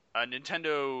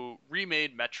Nintendo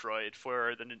remade Metroid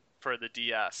for the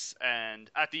DS, and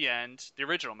at the end, the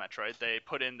original Metroid, they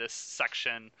put in this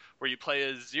section where you play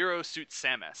as Zero Suit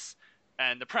Samus.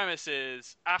 And the premise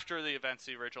is, after the events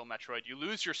of the original Metroid, you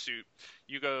lose your suit,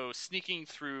 you go sneaking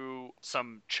through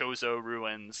some Chozo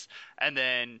ruins, and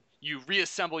then you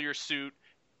reassemble your suit,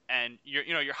 and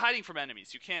you're hiding from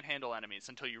enemies. You can't handle enemies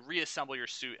until you reassemble your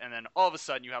suit, and then all of a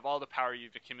sudden you have all the power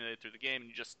you've accumulated through the game, and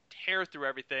you just tear through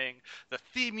everything. The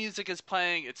theme music is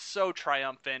playing. It's so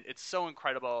triumphant. It's so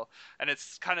incredible. And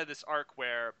it's kind of this arc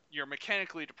where you're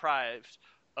mechanically deprived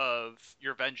of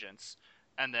your vengeance,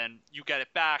 and then you get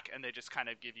it back, and they just kind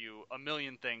of give you a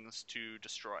million things to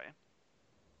destroy.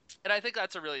 And I think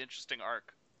that's a really interesting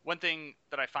arc. One thing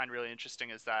that I find really interesting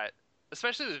is that,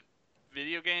 especially with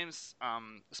video games,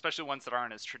 especially ones that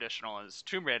aren't as traditional as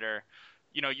Tomb Raider,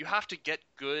 you have to get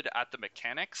good at the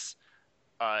mechanics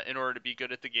in order to be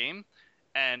good at the game.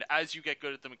 And as you get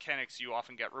good at the mechanics, you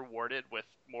often get rewarded with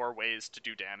more ways to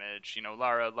do damage.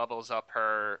 Lara levels up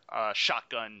her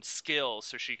shotgun skills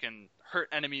so she can hurt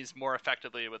enemies more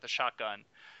effectively with a shotgun.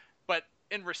 But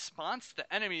in response,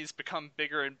 the enemies become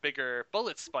bigger and bigger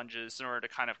bullet sponges in order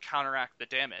to kind of counteract the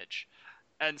damage.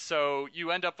 And so you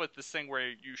end up with this thing where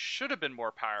you should have been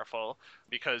more powerful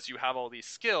because you have all these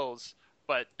skills,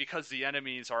 but because the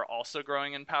enemies are also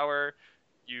growing in power,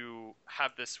 you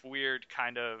have this weird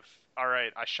kind of, all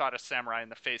right, I shot a samurai in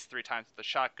the face 3 times with a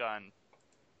shotgun,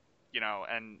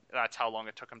 and that's how long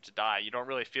it took him to die. You don't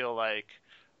really feel like,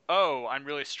 oh, I'm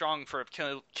really strong for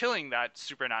killing that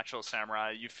supernatural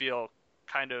samurai, you feel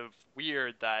kind of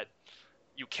weird that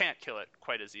you can't kill it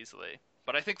quite as easily.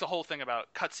 But I think the whole thing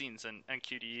about cutscenes and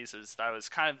QDEs is that was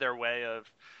kind of their way of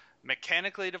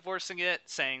mechanically divorcing it,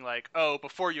 saying like, oh,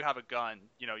 before you have a gun,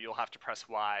 you'll have to press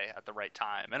Y at the right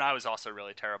time. And I was also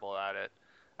really terrible at it.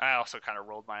 I also kind of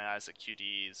rolled my eyes at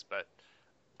QDEs, but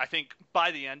I think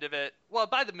by the end of it, well,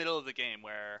 by the middle of the game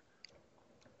where...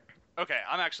 Okay,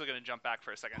 I'm actually going to jump back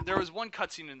for a second. There was one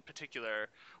cutscene in particular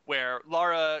where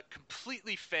Lara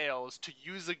completely fails to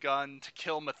use a gun to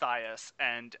kill Matthias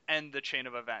and end the chain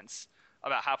of events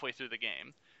about halfway through the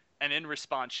game. And in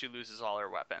response, she loses all her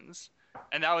weapons.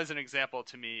 And that was an example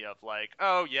to me of like,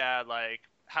 oh yeah, like,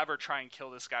 have her try and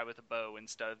kill this guy with a bow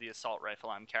instead of the assault rifle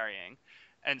I'm carrying.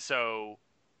 And so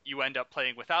you end up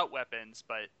playing without weapons,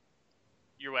 but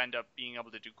you end up being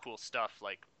able to do cool stuff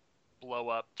like blow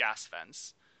up gas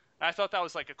vents. And I thought that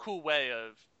was like a cool way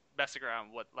of messing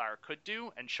around what Lara could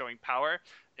do and showing power,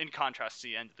 in contrast to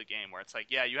the end of the game where it's like,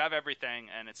 yeah, you have everything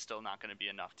and it's still not going to be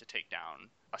enough to take down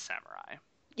a samurai.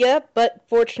 Yeah, but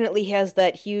fortunately he has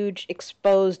that huge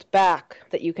exposed back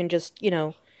that you can just,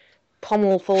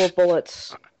 pummel full of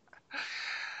bullets.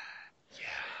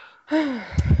 Yeah.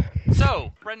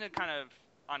 So, Brendan kind of,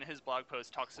 on his blog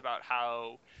post, talks about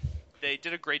how they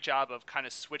did a great job of kind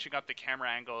of switching up the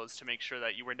camera angles to make sure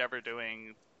that you were never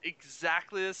doing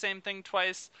exactly the same thing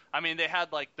twice. I mean, they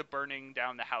had like the burning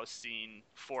down the house scene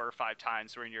 4 or 5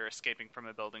 times when you're escaping from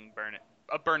a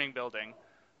burning building.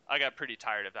 I got pretty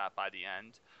tired of that by the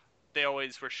end. They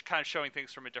always were kind of showing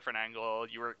things from a different angle.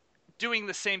 You were doing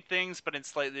the same things but in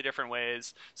slightly different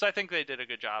ways. So I think they did a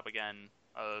good job again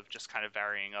of just kind of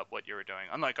varying up what you were doing.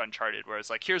 Unlike Uncharted, where it's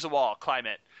like, here's a wall, climb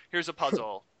it. Here's a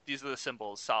puzzle. These are the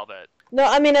symbols, solve it. No,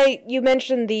 I mean, you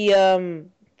mentioned the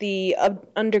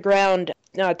underground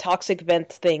toxic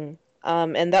vent thing,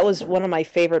 and that was one of my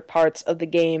favorite parts of the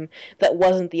game that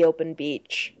wasn't the open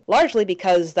beach. Largely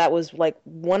because that was like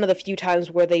one of the few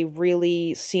times where they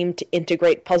really seemed to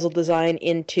integrate puzzle design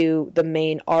into the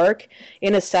main arc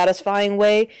in a satisfying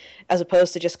way, as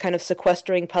opposed to just kind of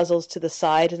sequestering puzzles to the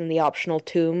side and the optional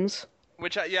tombs.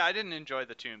 Which, I didn't enjoy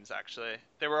the tombs, actually.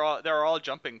 They were all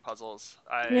jumping puzzles.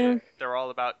 Yeah. They were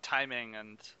all about timing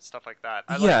and stuff like that.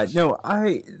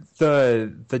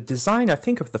 The design, I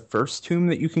think, of the first tomb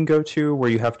that you can go to,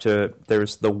 where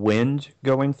there's the wind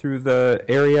going through the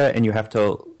area, and you have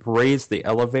to raise the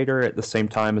elevator at the same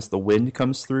time as the wind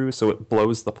comes through, so it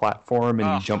blows the platform,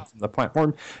 and you jump from the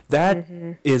platform. That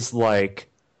is like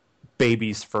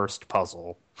baby's first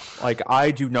puzzle. Like,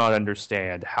 I do not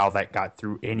understand how that got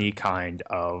through any kind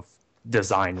of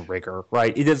design rigor,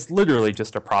 right? It is literally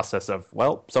just a process of,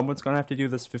 well, someone's going to have to do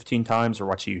this 15 times or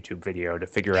watch a YouTube video to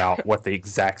figure out what the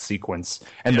exact sequence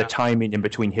and the timing in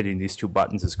between hitting these 2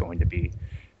 buttons is going to be.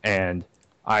 And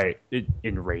it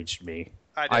enraged me.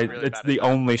 It's the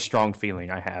only strong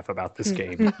feeling I have about this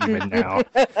game, even now.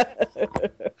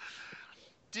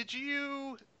 Did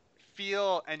you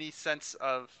feel any sense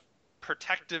of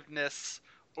protectiveness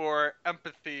or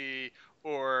empathy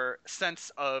or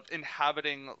sense of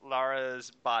inhabiting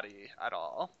Lara's body at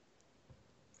all?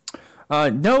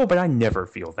 No, but I never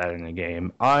feel that in a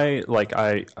game. I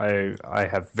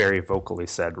have very vocally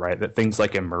said, right, that things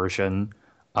like immersion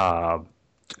do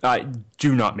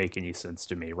not make any sense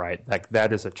to me, right? Like,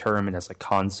 that is a term and as a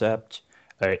concept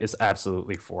is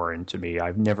absolutely foreign to me.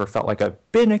 I've never felt like I've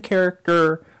been a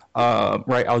character.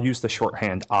 Right, I'll use the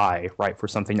shorthand I, right, for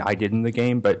something I did in the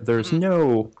game, but there's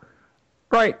no,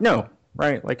 right,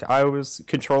 like, I was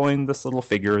controlling this little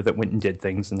figure that went and did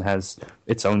things and has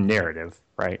its own narrative,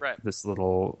 right? This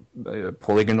little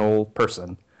polygonal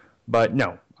person. But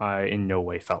no, I in no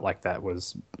way felt like that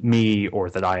was me or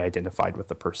that I identified with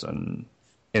the person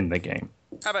in the game.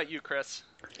 How about you, Chris?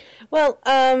 Well,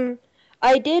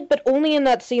 I did, but only in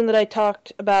that scene that I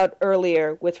talked about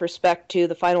earlier with respect to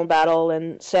the final battle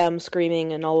and Sam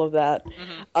screaming and all of that.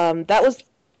 That was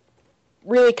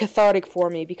really cathartic for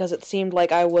me because it seemed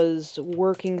like I was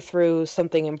working through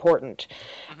something important.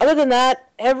 Other than that,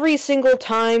 every single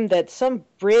time that some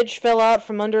bridge fell out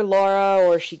from under Lara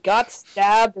or she got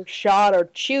stabbed or shot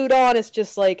or chewed on, it's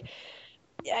just like...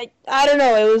 I don't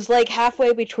know, it was like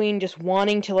halfway between just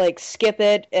wanting to like skip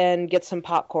it and get some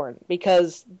popcorn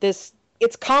because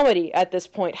it's comedy at this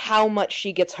point, how much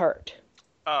she gets hurt.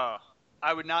 I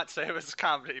would not say it was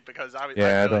comedy because I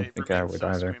don't think I would so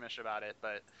either. Squeamish about it.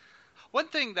 But one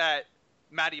thing that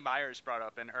Maddie Myers brought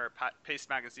up in her Paste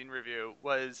Magazine review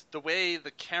was the way the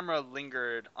camera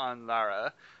lingered on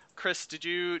Lara. Chris, did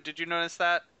you notice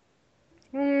that?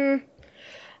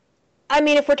 I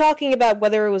mean, if we're talking about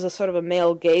whether it was a sort of a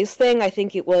male gaze thing, I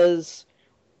think it was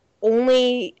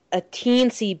only a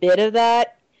teensy bit of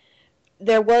that.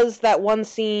 There was that one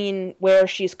scene where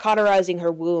she's cauterizing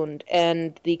her wound,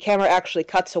 and the camera actually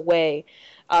cuts away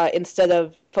instead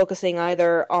of focusing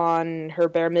either on her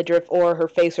bare midriff or her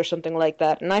face or something like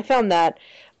that. And I found that,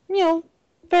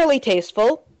 fairly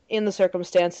tasteful in the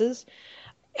circumstances.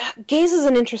 Gaze is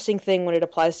an interesting thing when it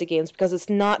applies to games because it's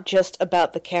not just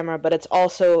about the camera, but it's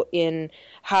also in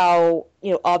how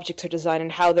objects are designed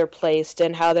and how they're placed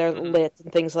and how they're lit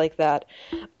and things like that.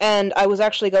 And I was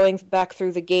actually going back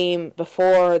through the game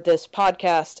before this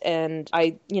podcast, and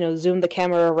I zoomed the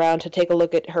camera around to take a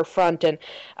look at her front, and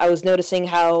I was noticing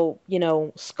how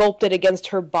sculpted against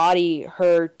her body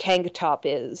her tank top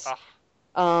is.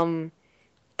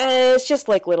 And it's just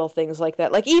like little things like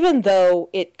that. Like, even though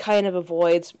it kind of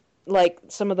avoids like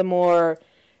some of the more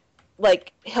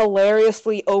like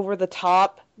hilariously over the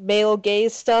top male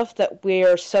gaze stuff that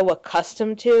we're so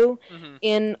accustomed to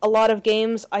in a lot of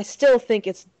games, I still think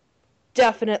it's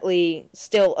definitely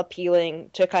still appealing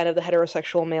to kind of the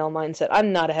heterosexual male mindset.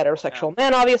 I'm not a heterosexual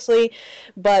man, obviously,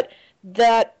 but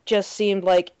that just seemed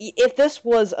like if this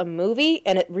was a movie,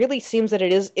 and it really seems that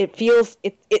it is,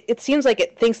 it seems like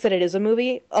it thinks that it is a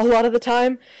movie a lot of the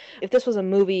time. If this was a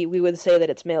movie, we would say that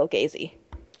it's male gazy.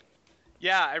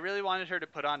 Yeah, I really wanted her to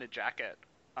put on a jacket.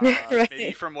 Right.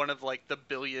 Maybe from one of like the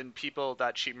billion people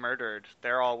that she murdered.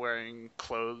 They're all wearing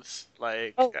clothes,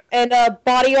 like and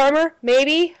body armor,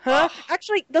 maybe, huh?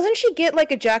 Actually, doesn't she get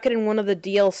like a jacket in one of the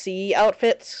DLC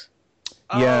outfits?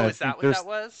 Yeah, is that what that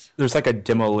was? There's like a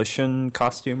demolition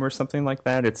costume or something like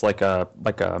that. It's like a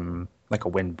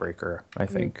windbreaker, I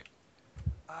think.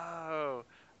 Oh,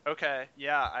 okay.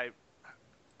 Yeah,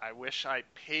 I wish I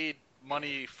paid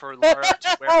money for Laura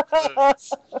to wear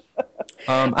clothes.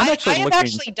 I have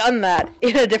actually done that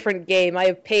in a different game. I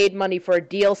have paid money for a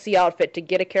DLC outfit to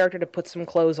get a character to put some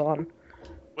clothes on.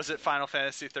 Was it Final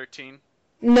Fantasy 13?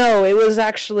 No, it was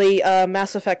actually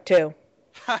Mass Effect 2.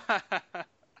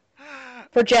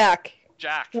 For Jack.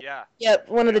 Jack, yeah. Yeah,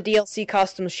 one of the DLC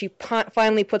costumes, she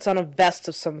finally puts on a vest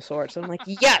of some sort. So I'm like,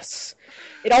 yes!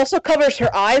 It also covers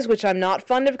her eyes, which I'm not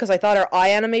fond of, because I thought her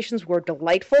eye animations were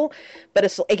delightful. But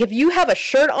it's like, if you have a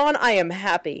shirt on, I am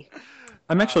happy.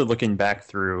 I'm actually looking back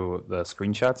through the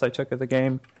screenshots I took of the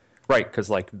game. Right, because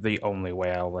like the only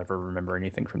way I'll ever remember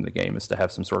anything from the game is to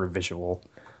have some sort of visual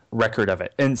record of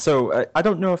it. And so I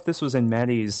don't know if this was in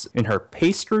her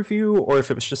paced review or if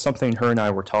it was just something her and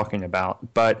I were talking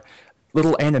about, but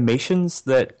little animations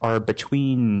that are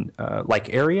between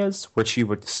like areas where she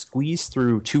would squeeze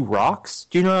through two rocks.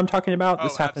 Do you know what I'm talking about?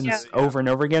 This happens over and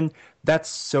over again. That's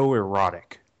so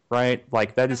erotic. Right,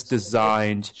 like that is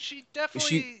designed. She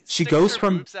definitely she goes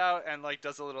from boobs out and like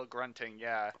does a little grunting.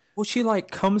 Yeah. Well, she like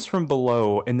comes from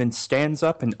below and then stands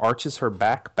up and arches her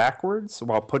back backwards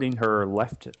while putting her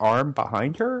left arm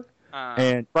behind her.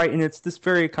 And it's this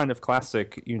very kind of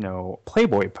classic,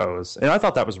 Playboy pose. And I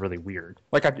thought that was really weird.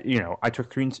 Like I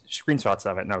took screenshots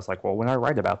of it and I was like, well, when I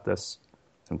write about this,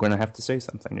 I'm going to have to say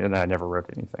something. And I never wrote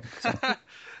anything. So.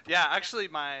 Yeah, actually,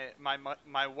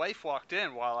 my wife walked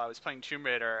in while I was playing Tomb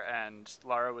Raider, and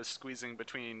Lara was squeezing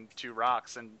between two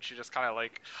rocks, and she just kind of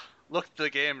like looked at the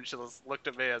game, and she just looked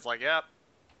at me as like, "Yep,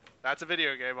 that's a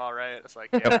video game, all right." It's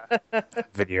like, yeah,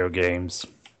 video games.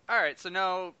 All right, so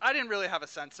no, I didn't really have a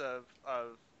sense of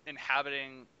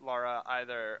inhabiting Lara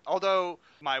either. Although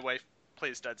my wife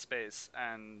plays Dead Space,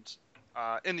 and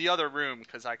in the other room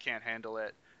because I can't handle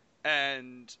it,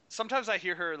 and sometimes I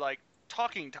hear her like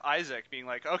talking to Isaac, being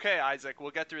like, okay, Isaac,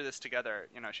 we'll get through this together.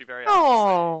 She very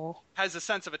obviously has a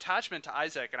sense of attachment to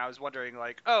Isaac, and I was wondering,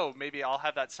 like, oh, maybe I'll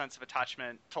have that sense of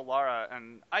attachment to Lara,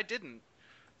 and I didn't.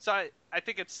 So I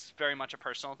think it's very much a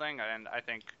personal thing, and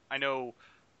I know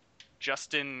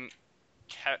Justin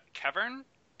Cavern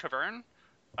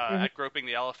at Groping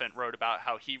the Elephant wrote about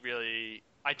how he really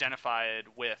identified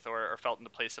with or felt in the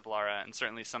place of Lara, and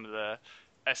certainly some of the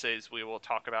essays we will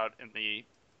talk about in the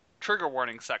trigger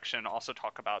warning section also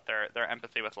talk about their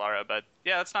empathy with Lara. But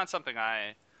yeah, that's not something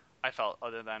I felt,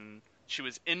 other than she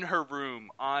was in her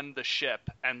room on the ship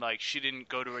and like she didn't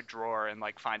go to a drawer and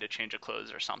like find a change of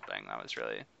clothes or something.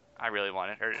 I really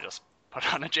wanted her to just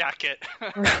put on a jacket.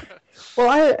 Well,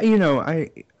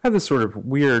 I have this sort of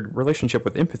weird relationship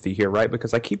with empathy here, right?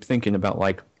 Because I keep thinking about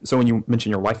like, so when you mention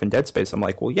your wife in Dead Space, I'm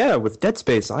like, well, yeah, with Dead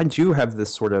Space, I do have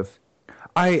this sort of,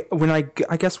 I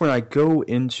guess when I go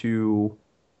into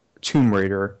Tomb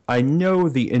Raider, I know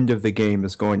the end of the game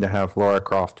is going to have Lara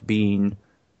Croft being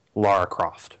Lara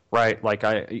Croft, right? Like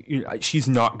she's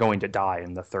not going to die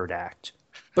in the third act.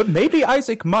 But maybe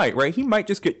Isaac might, right? He might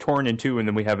just get torn in two and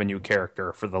then we have a new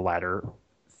character for the latter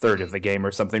third of the game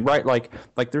or something, right? Like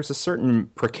there's a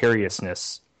certain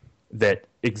precariousness that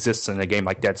exists in a game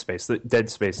like Dead Space. Dead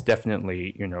Space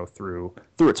definitely, through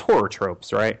its horror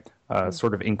tropes, right,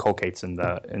 sort of inculcates in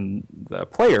the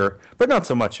player, but not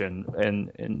so much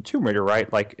in Tomb Raider,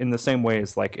 right? Like in the same way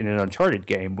as like in an Uncharted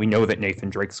game, we know that Nathan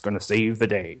Drake's going to save the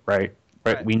day, right?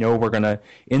 Right? We know we're going to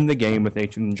end the game with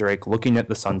Nathan Drake looking at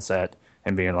the sunset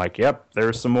and being like, "Yep,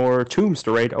 there's some more tombs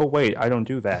to raid." Oh wait, I don't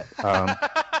do that.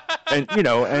 And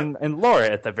and Laura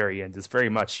at the very end is very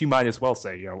much. She might as well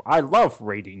say, "I love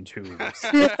raiding tombs.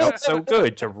 It felt so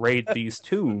good to raid these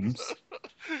tombs."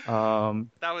 Was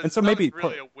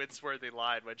really a Winsworthy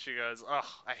line when she goes, "Oh,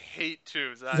 I hate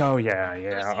tombs."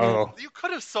 You could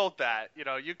have sold that.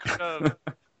 You could have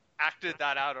acted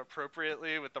that out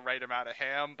appropriately with the right amount of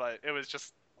ham, but it was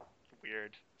just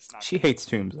weird. She hates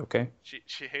tombs, okay?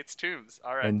 She hates tombs.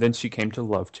 All right. And then she came to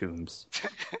love tombs.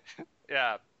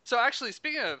 Yeah. So actually,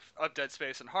 speaking of Dead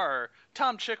Space and horror,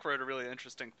 Tom Chick wrote a really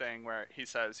interesting thing where he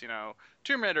says,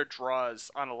 Tomb Raider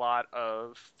draws on a lot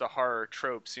of the horror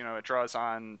tropes. It draws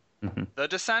on The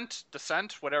Descent,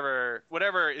 whatever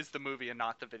is the movie and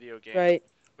not the video game, right?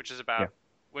 Which is about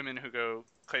women who go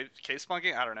cave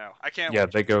spelunking. I don't know. I can't. Yeah,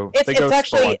 they go. It's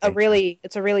actually a really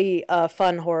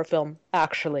fun horror film,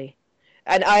 actually.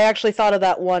 And I actually thought of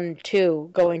that one too,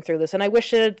 going through this, and I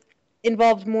wish it had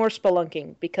involved more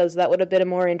spelunking, because that would have been a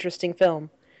more interesting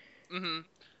film. Mm-hmm.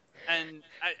 And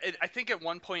I think at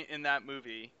one point in that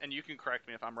movie, and you can correct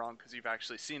me if I'm wrong because you've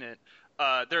actually seen it,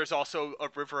 there's also a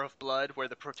river of blood where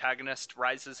the protagonist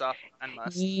rises up and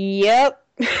must... Yep.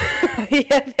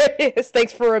 Yeah, there is.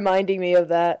 Thanks for reminding me of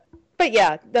that. But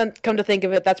yeah, then come to think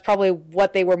of it, that's probably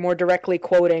what they were more directly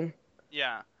quoting.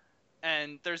 Yeah.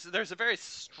 And there's a very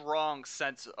strong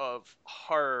sense of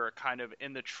horror kind of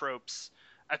in the tropes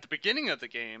at the beginning of the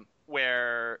game,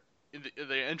 where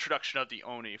the introduction of the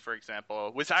Oni, for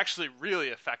example, was actually really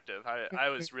effective. I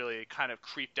was really kind of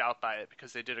creeped out by it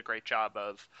because they did a great job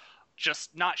of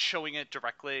just not showing it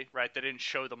directly, right? They didn't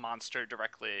show the monster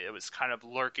directly. It was kind of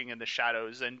lurking in the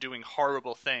shadows and doing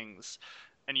horrible things,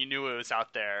 and you knew it was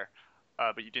out there,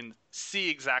 but you didn't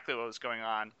see exactly what was going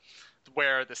on.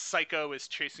 Where the psycho is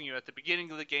chasing you at the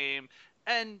beginning of the game,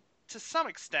 and to some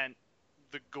extent,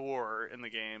 the gore in the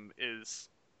game is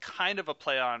kind of a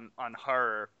play on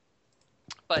horror.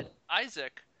 But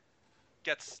Isaac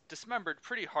gets dismembered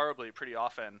pretty horribly pretty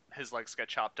often. His legs get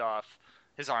chopped off,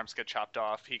 his arms get chopped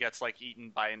off, he gets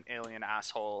eaten by an alien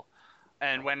asshole.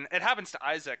 And when it happens to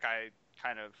Isaac, I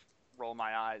kind of roll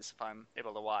my eyes if I'm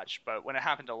able to watch. But when it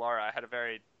happened to Laura, I had a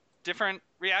very different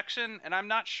reaction, and I'm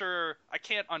not sure, I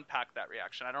can't unpack that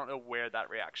reaction. I don't know where that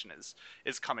reaction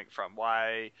is coming from.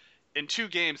 Why in two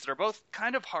games that are both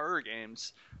kind of horror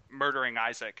games, murdering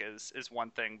Isaac is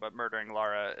one thing, but murdering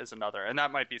Laura is another. And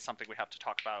that might be something we have to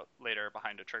talk about later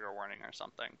behind a trigger warning or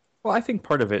something. Well, I think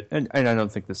part of it, and I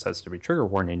don't think this has to be trigger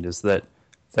warning, is that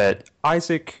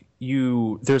Isaac,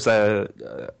 there's a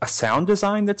sound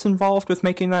design that's involved with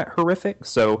making that horrific.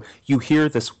 So you hear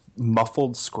this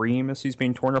muffled scream as he's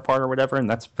being torn apart or whatever, and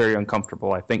that's very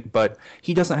uncomfortable, I think. But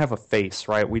he doesn't have a face,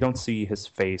 right? We don't see his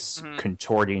face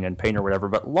contorting in pain or whatever.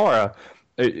 But Laura,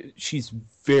 she's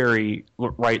very,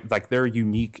 right, there are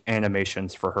unique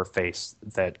animations for her face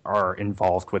that are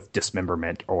involved with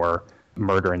dismemberment or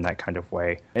murder in that kind of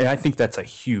way. And I think that's a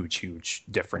huge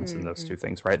difference in those two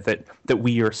things, right? That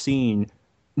we are seeing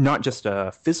not just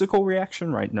a physical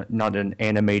reaction, right? Not an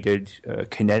animated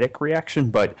kinetic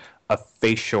reaction, but a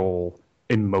facial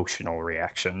emotional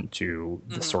reaction to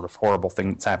the sort of horrible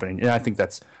thing that's happening. And I think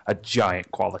that's a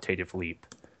giant qualitative leap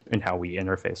in how we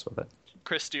interface with it.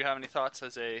 Chris, do you have any thoughts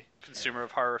as a consumer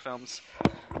of horror films?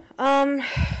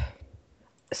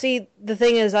 See, the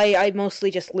thing is, I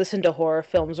mostly just listen to horror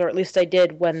films, or at least I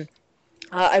did when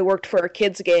I worked for a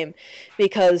kids game,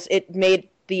 because it made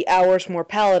the hours more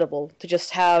palatable to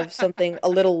just have something a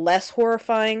little less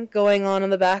horrifying going on in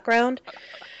the background.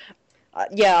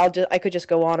 I could just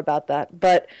go on about that.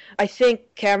 But I think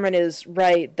Cameron is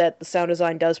right that the sound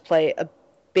design does play a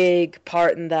big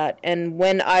part in that. And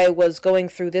when I was going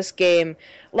through this game,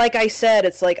 like I said,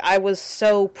 it's I was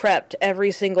so prepped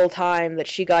every single time that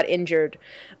she got injured.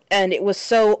 And it was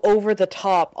so over the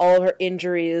top, all of her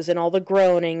injuries and all the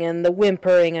groaning and the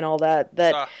whimpering and all that,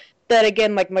 that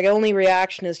again, my only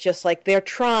reaction is just they're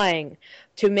trying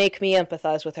to make me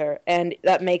empathize with her. And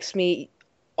that makes me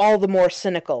all the more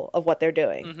cynical of what they're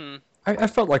doing. Mm-hmm. I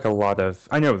felt like a lot of...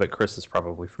 I know that Chris is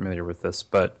probably familiar with this,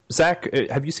 but Zach,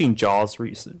 have you seen Jaws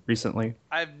recently?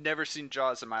 I've never seen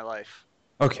Jaws in my life.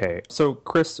 Okay, so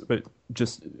Chris,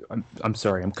 I'm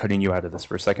sorry, I'm cutting you out of this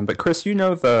for a second, but Chris, you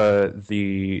know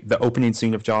the opening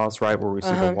scene of Jaws, right, where we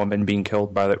see the woman being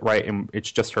killed by right, and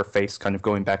it's just her face kind of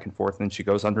going back and forth, and she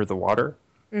goes under the water?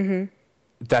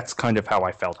 Mm-hmm. that's kind of how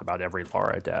I felt about every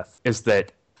Lara death, is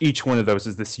that each one of those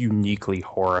is this uniquely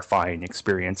horrifying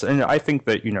experience. And I think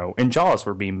that, in Jaws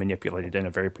we're being manipulated in a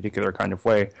very particular kind of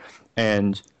way.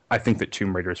 And I think that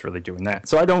Tomb Raider is really doing that.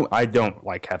 So I don't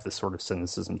like have this sort of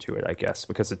cynicism to it, I guess,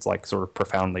 because it's like sort of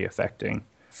profoundly affecting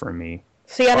for me.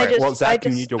 See, and Right, Zach,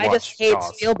 you need to I watch just hate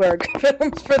Jaws. Spielberg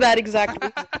films for that exact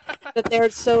reason. That they're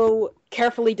so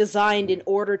carefully designed in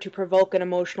order to provoke an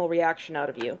emotional reaction out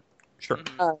of you. Sure.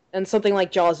 And something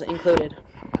like Jaws included.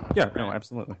 Yeah, no,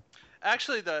 absolutely.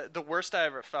 Actually, the worst I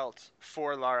ever felt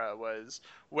for Lara was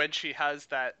when she has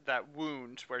that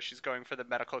wound where she's going for the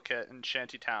medical kit in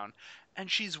Shantytown,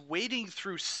 and she's wading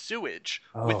through sewage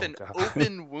with an God.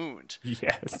 open wound.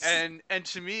 Yes. And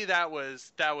to me that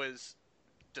was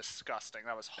disgusting.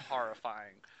 That was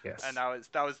horrifying. Yes. And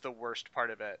that was the worst part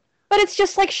of it. But it's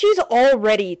just like she's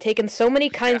already taken so many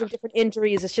kinds of different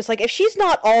injuries. It's just like if she's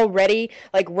not already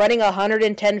like running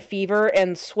 110 fever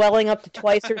and swelling up to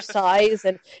twice her size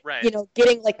and Right.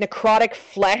 Getting like necrotic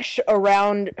flesh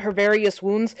around her various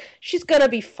wounds, she's gonna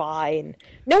be fine.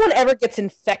 No one ever gets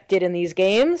infected in these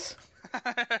games.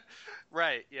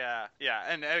 Right, yeah,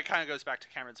 and it kind of goes back to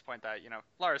Cameron's point that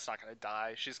Lara's not gonna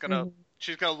die. She's gonna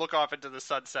look off into the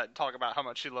sunset and talk about how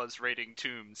much she loves raiding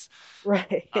tombs.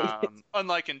 Right.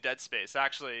 Unlike in Dead Space,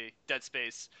 actually, Dead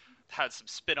Space had some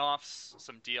spin-offs,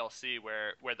 some DLC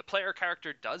where the player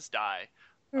character does die,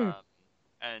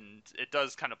 and it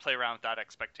does kind of play around with that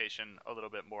expectation a little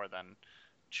bit more than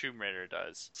Tomb Raider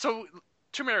does. So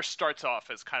Tomb Raider starts off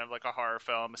as kind of like a horror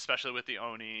film, especially with the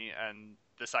Oni and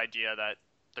this idea that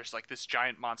there's like this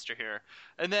giant monster here.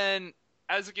 And then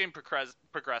as the game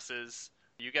progresses,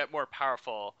 you get more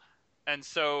powerful. And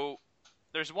so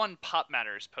there's one Pop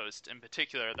Matters post in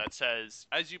particular that says,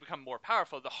 as you become more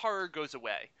powerful, the horror goes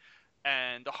away.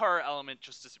 And the horror element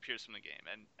just disappears from the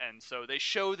game. And so they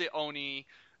show the Oni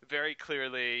very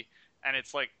clearly, and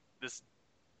it's like this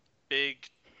big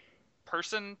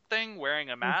person thing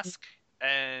wearing a mask.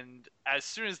 And as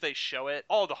soon as they show it,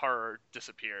 all the horror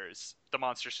disappears. The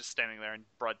monster's just standing there in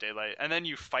broad daylight. And then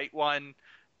you fight one,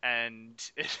 and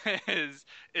it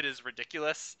is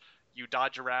ridiculous. You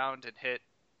dodge around and hit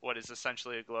what is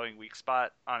essentially a glowing weak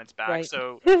spot on its back. Right.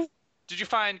 So did you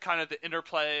find kind of the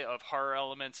interplay of horror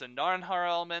elements and non-horror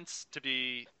elements to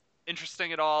be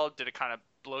interesting at all? Did it kind of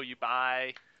blow you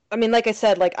by? I mean, like I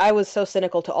said, like I was so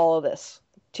cynical to all of this,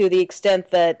 to the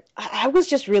extent that I was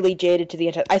just really jaded to the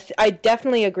intent. I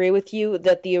definitely agree with you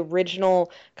that the original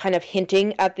kind of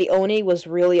hinting at the Oni was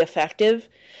really effective,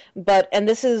 and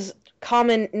this is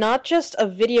common not just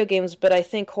of video games, but I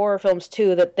think horror films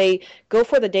too, that they go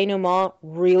for the denouement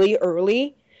really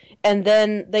early, and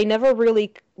then they never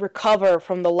really recover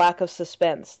from the lack of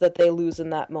suspense that they lose in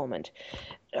that moment.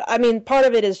 I mean, part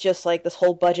of it is just like this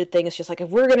whole budget thing. It's just like, if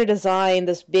we're going to design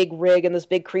this big rig and this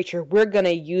big creature, we're going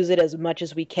to use it as much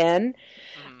as we can.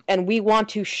 And we want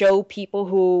to show people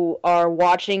who are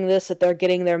watching this that they're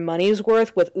getting their money's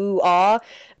worth with ooh-ah.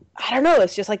 I don't know.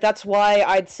 It's just like, that's why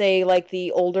I'd say like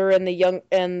the older and the young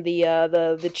and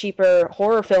the cheaper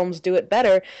horror films do it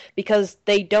better, because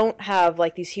they don't have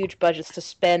like these huge budgets to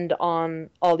spend on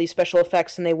all these special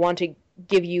effects, and they want to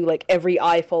give you like every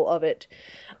eyeful of it.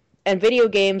 And video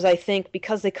games, I think,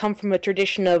 because they come from a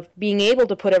tradition of being able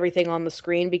to put everything on the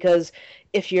screen, because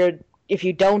if you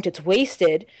don't, it's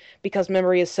wasted, because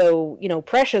memory is so,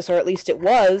 precious, or at least it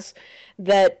was,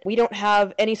 that we don't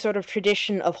have any sort of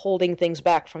tradition of holding things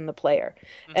back from the player.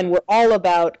 And we're all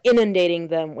about inundating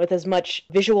them with as much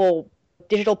visual,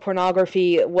 digital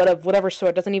pornography, whatever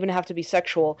sort, it doesn't even have to be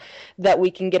sexual, that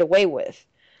we can get away with.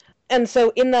 And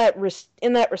so in that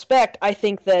respect, I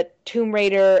think that Tomb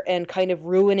Raider and kind of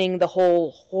ruining the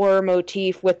whole horror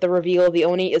motif with the reveal of the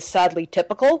Oni is sadly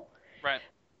typical. Right.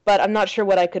 But I'm not sure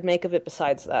what I could make of it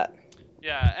besides that.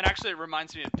 Yeah, and actually it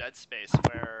reminds me of Dead Space,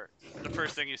 where the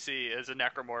first thing you see is a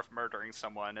necromorph murdering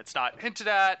someone. It's not hinted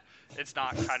at, it's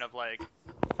not kind of like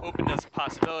opened as a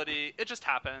possibility. It just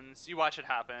happens. You watch it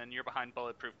happen, you're behind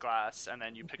bulletproof glass, and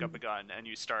then you pick up a gun and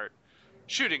you start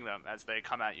shooting them as they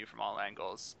come at you from all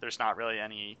angles. There's not really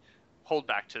any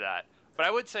holdback to that. But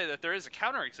I would say that there is a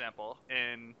counterexample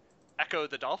in Echo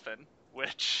the Dolphin,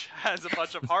 which has a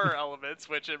bunch of horror elements,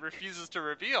 which it refuses to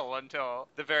reveal until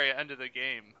the very end of the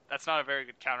game. That's not a very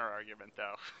good counter-argument,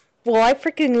 though. Well, I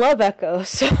freaking love Echo,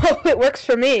 so it works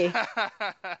for me.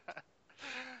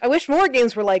 I wish more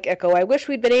games were like Echo. I wish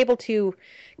we'd been able to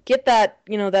get that,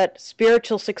 that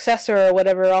spiritual successor or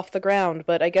whatever off the ground,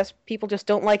 but I guess people just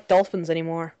don't like dolphins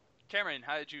anymore. Cameron,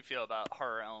 how did you feel about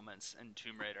horror elements in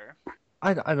Tomb Raider?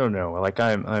 I don't know. Like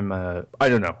I don't know. I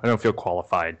don't feel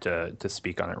qualified to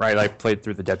speak on it, right? I played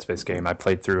through the Dead Space game. I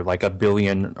played through like a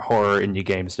billion horror indie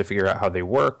games to figure out how they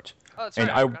worked. Oh, that's right.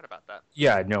 I forgot about that.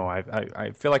 Yeah, no,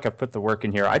 I feel like I've put the work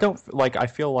in here. I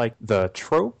feel like the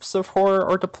tropes of horror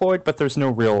are deployed, but there's no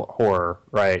real horror,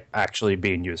 right, actually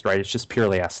being used, right? It's just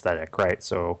purely aesthetic, right?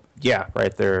 So, yeah,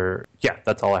 right there. Yeah,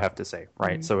 that's all I have to say,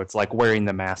 right? Mm-hmm. So it's like wearing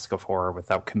the mask of horror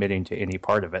without committing to any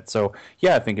part of it. So,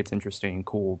 yeah, I think it's interesting and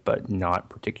cool, but not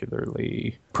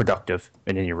particularly productive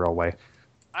in any real way.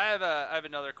 I have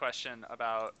another question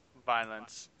about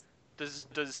violence.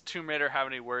 Does Tomb Raider have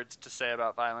any words to say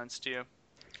about violence to you?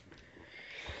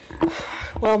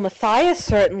 Well, Matthias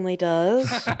certainly does.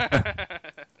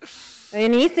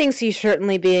 And he thinks he's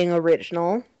certainly being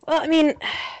original. Well, I mean,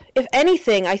 if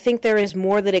anything, I think there is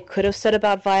more that it could have said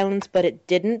about violence, but it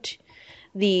didn't.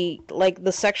 The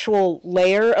sexual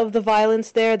layer of the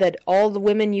violence there, that all the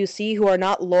women you see who are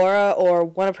not Laura or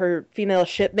one of her female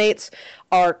shipmates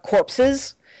are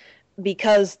corpses,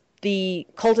 because the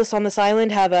cultists on this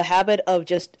island have a habit of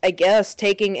just, I guess,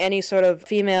 taking any sort of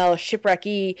female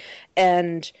shipwreckee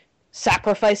and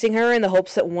sacrificing her in the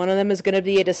hopes that one of them is going to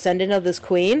be a descendant of this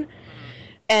queen.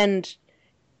 And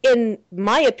in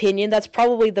my opinion, that's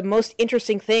probably the most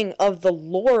interesting thing of the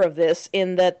lore of this,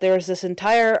 in that there's this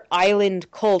entire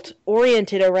island cult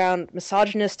oriented around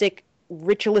misogynistic,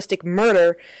 ritualistic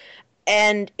murder,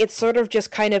 and it's sort of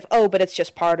just kind of, but it's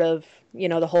just part of,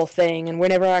 the whole thing, and we're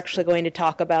never actually going to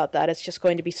talk about that. It's just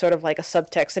going to be sort of like a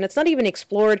subtext, and it's not even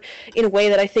explored in a way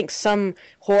that I think some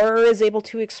horror is able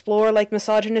to explore, like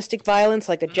misogynistic violence,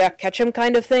 like a Jack Ketchum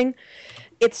kind of thing.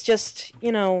 It's just,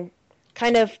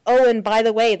 kind of, and by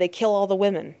the way, they kill all the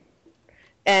women.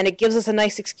 And it gives us a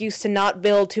nice excuse to not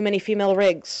build too many female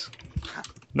rigs.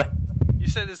 You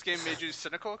said this game made you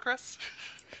cynical, Chris?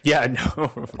 Yeah,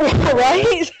 no.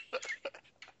 Right?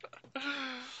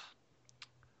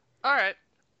 All right.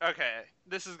 Okay.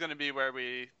 This is going to be where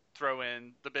we throw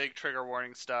in the big trigger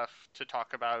warning stuff to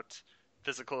talk about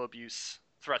physical abuse,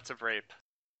 threats of rape.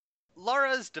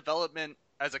 Lara's development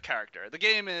as a character. The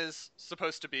game is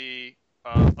supposed to be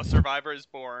a survivor is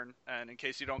born, and in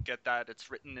case you don't get that, it's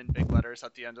written in big letters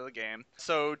at the end of the game.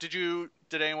 So did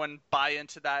anyone buy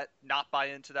into that, not buy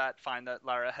into that, find that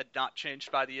Lara had not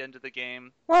changed by the end of the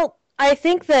game? Well, I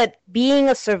think that being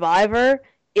a survivor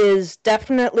is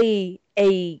definitely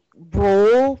a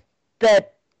role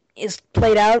that is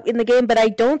played out in the game, but I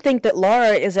don't think that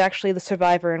Lara is actually the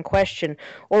survivor in question.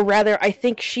 Or rather, I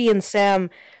think she and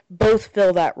Sam both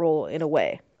fill that role in a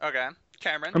way. Okay.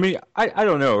 Cameron? I mean, I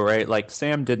don't know, right? Like,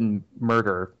 Sam didn't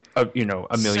murder, a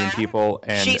million people,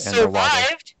 and she survived. A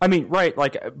lot of... I mean, right,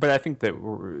 like, but I think that,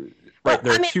 right,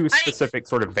 there are two specific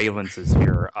sort of valences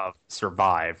here of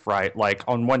survive, right? Like,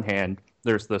 on one hand,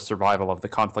 there's the survival of the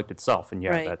conflict itself, and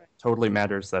yeah, that totally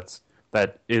matters.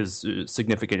 That is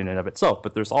significant in and of itself.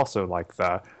 But there's also like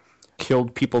the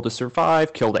killed people to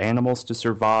survive, killed animals to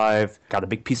survive, got a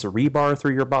big piece of rebar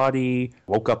through your body,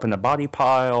 woke up in a body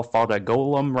pile, fought a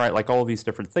golem, right? Like all of these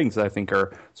different things that I think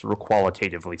are sort of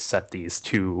qualitatively set these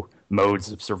two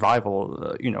modes of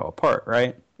survival, apart,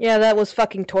 right? Yeah, that was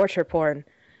fucking torture porn.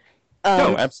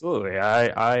 No, absolutely.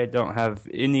 I don't have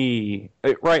any...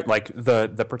 Right, like,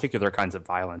 the particular kinds of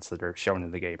violence that are shown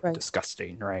in the game are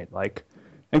disgusting, right? Like,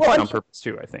 and quite on purpose,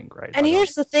 too, I think, right? And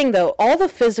here's the thing, though. All the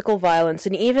physical violence,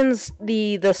 and even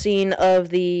the scene of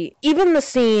the... Even the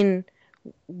scene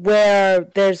where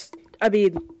there's... I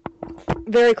mean,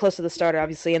 very close to the start,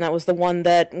 obviously, and that was the one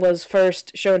that was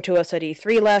first shown to us at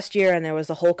E3 last year, and there was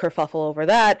the whole kerfuffle over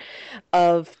that,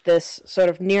 of this sort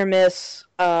of near-miss...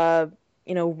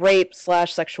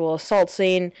 rape/sexual assault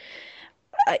scene.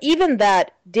 Even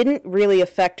that didn't really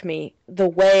affect me the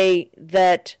way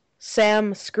that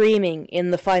Sam screaming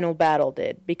in the final battle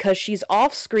did, because she's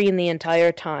off screen the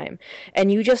entire time,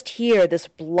 and you just hear this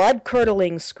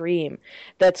blood-curdling scream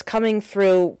that's coming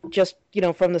through just,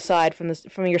 from the side,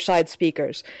 from your side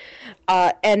speakers.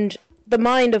 And the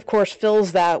mind, of course,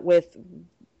 fills that with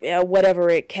whatever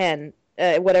it can.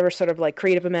 Whatever sort of like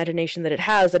creative imagination that it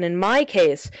has. And in my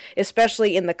case,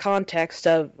 especially in the context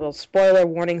of, spoiler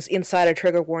warnings, insider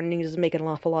trigger warning doesn't make an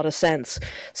awful lot of sense.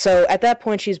 So at that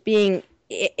point, she's being,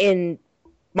 in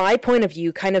my point of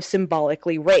view, kind of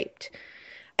symbolically raped.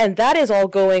 And that is all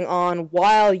going on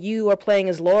while you are playing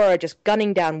as Laura, just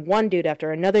gunning down one dude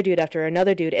after another dude after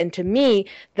another dude. And to me,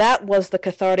 that was the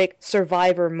cathartic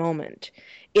survivor moment,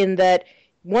 in that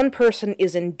one person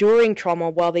is enduring trauma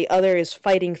while the other is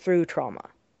fighting through trauma.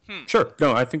 Sure.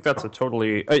 No, I think that's a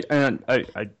totally... well,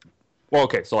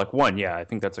 okay, so like one, yeah, I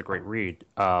think that's a great read.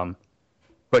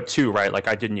 But two, right, like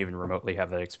I didn't even remotely have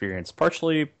that experience.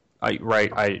 Partially,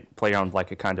 I play on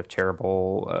like a kind of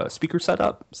terrible speaker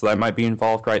setup, so that might be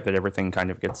involved, right? That everything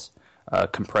kind of gets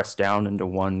compressed down into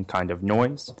one kind of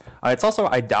noise. It's also,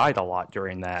 I died a lot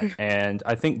during that, and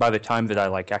I think by the time that I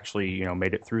like actually,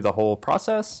 made it through the whole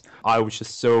process, I was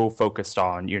just so focused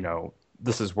on,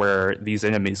 this is where these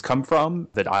enemies come from,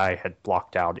 that I had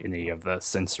blocked out any of the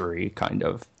sensory kind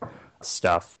of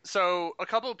stuff. So a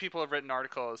couple of people have written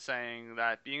articles saying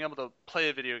that being able to play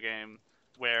a video game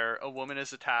where a woman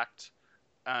is attacked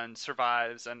and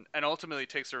survives and ultimately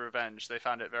takes her revenge, they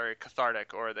found it very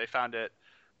cathartic, or they found it,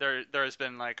 there has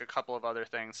been like a couple of other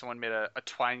things. Someone made a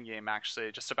Twine game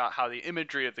actually just about how the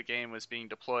imagery of the game was being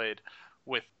deployed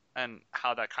with, and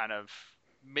how that kind of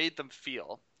made them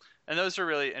feel. And those are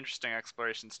really interesting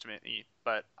explorations to me,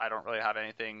 but I don't really have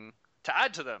anything to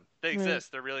add to them. They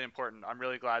exist. They're really important. I'm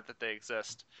really glad that they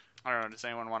exist. I don't know, does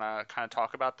anyone want to kind of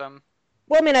talk about them?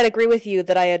 Well, I mean, I'd agree with you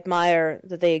that I admire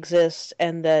that they exist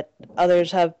and that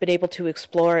others have been able to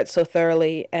explore it so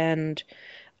thoroughly and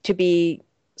to be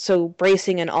so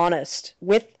bracing and honest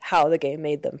with how the game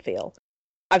made them feel.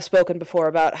 I've spoken before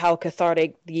about how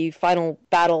cathartic the final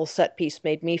battle set piece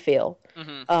made me feel.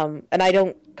 Mm-hmm. And I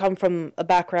don't come from a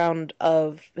background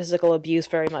of physical abuse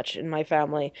very much in my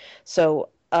family, so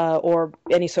or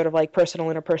any sort of like personal,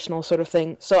 interpersonal sort of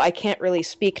thing. So I can't really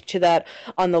speak to that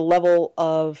on the level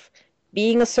of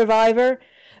being a survivor,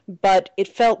 but it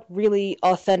felt really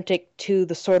authentic to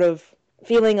the sort of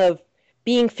feeling of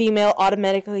being female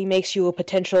automatically makes you a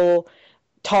potential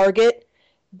target.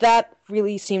 That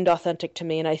really seemed authentic to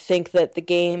me, and I think that the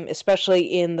game, especially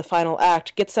in the final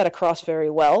act, gets that across very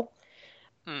well.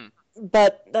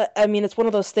 But, I mean, it's one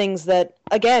of those things that,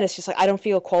 again, it's just like I don't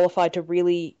feel qualified to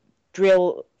really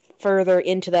drill further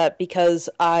into that because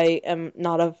I am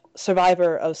not a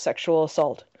survivor of sexual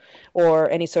assault or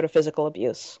any sort of physical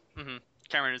abuse. Mm-hmm.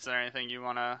 Cameron, is there anything you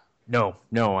want to...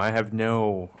 No, I have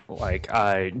no, like,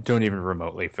 I don't even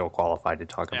remotely feel qualified to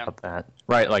talk about that.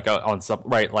 Right, like, on some,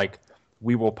 right, like,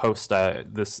 we will post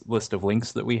this list of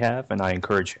links that we have, and I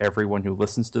encourage everyone who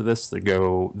listens to this to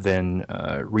go then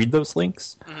read those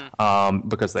links,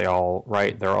 because they all,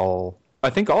 right, they're all, I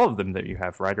think all of them that you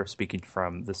have, right, are speaking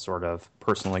from this sort of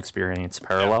personal experience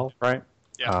parallel, right?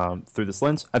 Yeah. Through this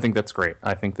lens. I think that's great.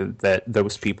 I think that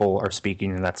those people are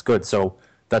speaking, and that's good. So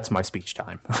that's my speech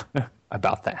time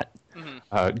about that.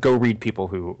 Mm-hmm. Go read people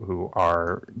who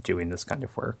are doing this kind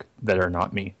of work that are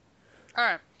not me. All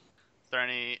right. Is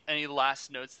there any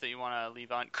last notes that you want to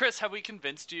leave on? Chris, have we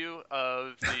convinced you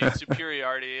of the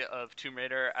superiority of Tomb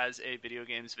Raider as a video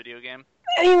game?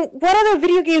 I mean, what other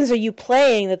video games are you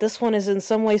playing that this one is in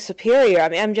some way superior? I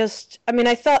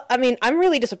mean, I'm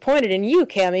really disappointed in you,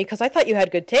 Cammy, because I thought you had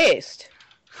good taste.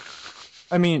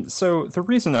 I mean, so the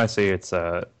reason I say it's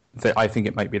that I think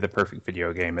it might be the perfect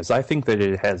video game is I think that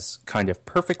it has kind of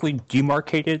perfectly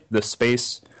demarcated the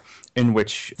space in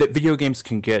which that video games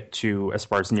can get to as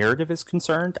far as narrative is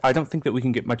concerned. I don't think that we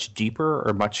can get much deeper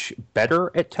or much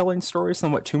better at telling stories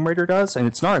than what Tomb Raider does, and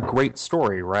it's not a great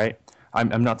story, right?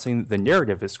 I'm not saying that the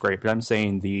narrative is great, but I'm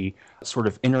saying the sort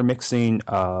of intermixing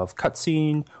of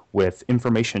cutscene with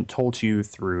information told to you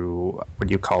through, what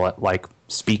do you call it, like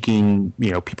speaking,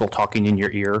 people talking in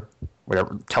your ear,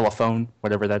 whatever, telephone,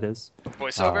 whatever that is.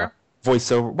 Voiceover?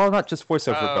 Voiceover, well, not just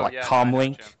voiceover, but like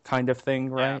comlink kind of thing,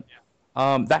 right?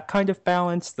 Yeah. That kind of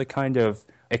balance, the kind of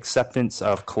acceptance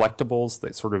of collectibles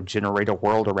that sort of generate a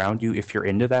world around you if you're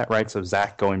into that, right? So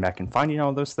Zach going back and finding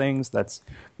all those things, that's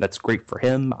great for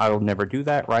him. I will never do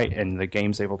that, right? And the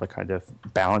game's able to kind of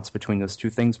balance between those two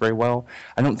things very well.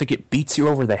 I don't think it beats you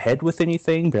over the head with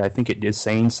anything, but I think it is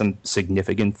saying some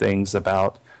significant things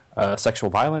about sexual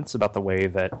violence, about the way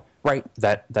that, right,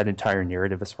 that entire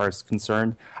narrative as far as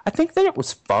concerned. I think that it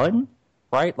was fun,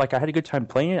 right? Like, I had a good time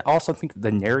playing it. I also think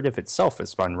the narrative itself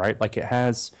is fun, right? Like, it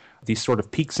has these sort of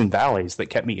peaks and valleys that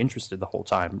kept me interested the whole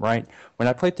time, right? When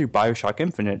I played through BioShock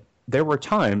Infinite, there were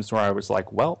times where I was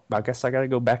like, well, I guess I got to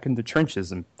go back in the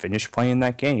trenches and finish playing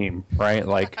that game, right?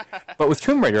 Like, but with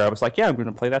Tomb Raider, I was like, yeah, I'm going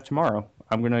to play that tomorrow.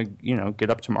 I'm going to, get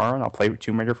up tomorrow and I'll play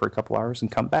Tomb Raider for a couple hours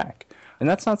and come back. And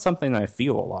that's not something that I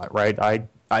feel a lot, right?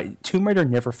 Tomb Raider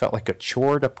never felt like a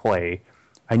chore to play.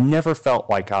 I never felt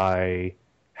like I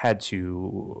had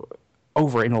to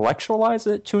over-intellectualize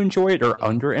it to enjoy it or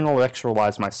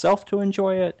under-intellectualize myself to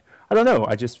enjoy it. I don't know.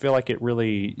 I just feel like it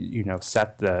really,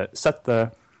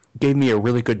 gave me a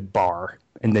really good bar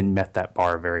and then met that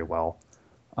bar very well.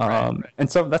 Right. And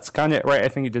so that's kind of, right, I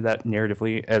think it did that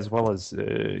narratively as well as,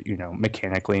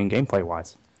 mechanically and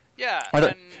gameplay-wise. Yeah, and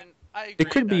I agree. It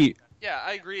could be, Yeah,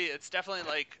 I agree. It's definitely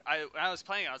like when I was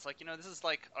playing, I was like, this is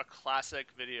like a classic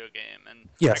video game, and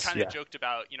Yes, I kind of yeah. joked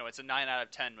about, it's a 9 out of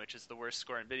 10, which is the worst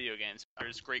score in video games.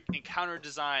 There's great encounter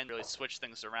design, really switch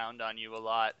things around on you a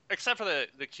lot, except for the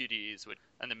QDs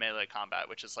and the melee combat,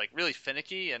 which is like really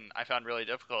finicky, and I found really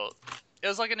difficult. It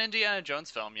was like an Indiana Jones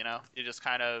film, You just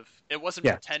kind of, it wasn't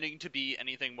pretending to be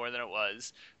anything more than it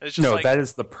was. It's just that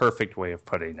is the perfect way of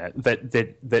putting it.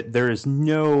 That there is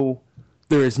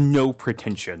no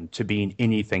pretension to being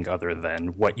anything other than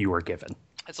what you are given.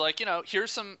 It's like,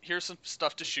 here's some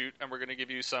stuff to shoot, and we're going to give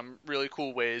you some really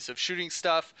cool ways of shooting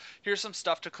stuff. Here's some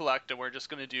stuff to collect, and we're just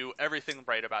going to do everything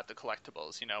right about the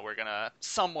collectibles. We're going to...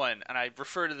 Someone, and I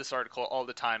refer to this article all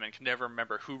the time and can never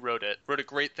remember who wrote it, wrote a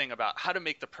great thing about how to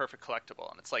make the perfect collectible.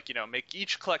 And it's like, make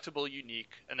each collectible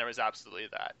unique, and there was absolutely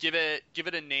that. Give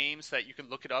it a name so that you can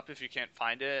look it up if you can't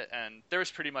find it, and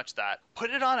there's pretty much that.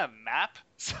 Put it on a map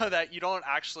so that you don't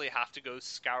actually have to go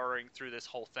scouring through this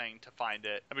whole thing to find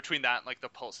it. And between that and like the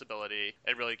pulse ability,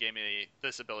 it really gave me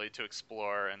this ability to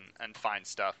explore and find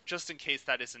stuff. Just in case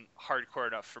that isn't hardcore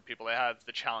enough for people, they have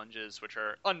the challenges, which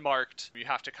are unmarked. You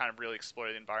have to kind of really explore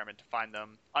the environment to find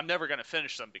them. I'm never going to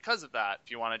finish them because of that.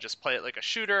 If you want to just play it like a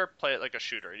shooter, play it like a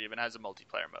shooter. It even has a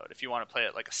multiplayer mode. If you want to play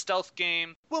it like a stealth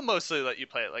game, we'll mostly let you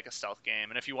play it like a stealth game.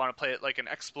 And if you want to play it like an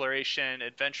exploration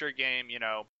adventure game,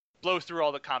 blow through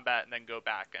all the combat and then go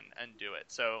back and do it.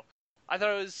 So I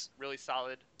thought it was really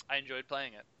solid. I enjoyed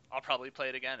playing it. I'll probably play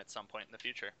it again at some point in the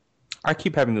future. I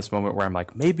keep having this moment where I'm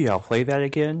like, maybe I'll play that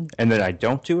again, and then I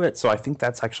don't do it. So I think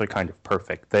that's actually kind of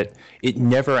perfect. That it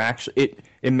never actually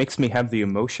it makes me have the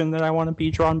emotion that I want to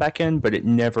be drawn back in, but it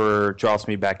never draws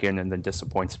me back in and then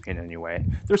disappoints me in any way.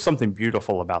 There's something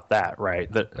beautiful about that,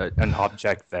 right? That an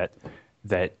object that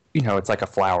it's like a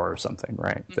flower or something,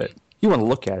 right? Mm-hmm. That you want to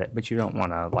look at it, but you don't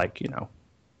want to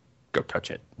go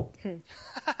touch it.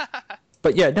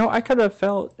 But yeah, no, I kind of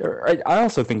felt. I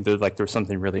also think that there's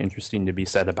something really interesting to be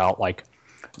said about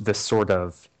this sort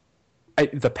of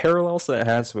the parallels that it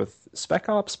has with Spec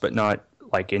Ops, but not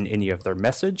in any of their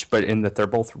message, but in that they're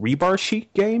both rebar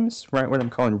chic games, right? What I'm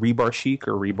calling rebar chic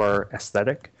or rebar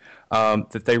aesthetic,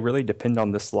 that they really depend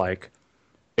on this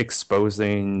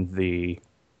exposing the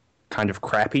kind of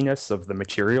crappiness of the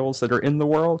materials that are in the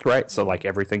world, right? So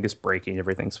everything is breaking,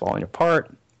 everything's falling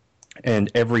apart.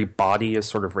 And every body is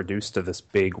sort of reduced to this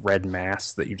big red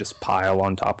mass that you just pile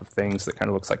on top of things that kind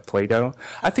of looks like Play-Doh.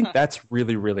 I think that's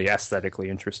really, really aesthetically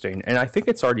interesting. And I think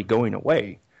it's already going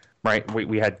away, right?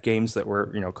 We had games that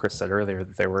were, Chris said earlier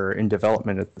that they were in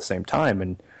development at the same time.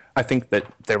 And I think that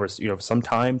there was, some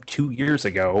time 2 years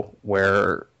ago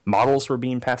where models were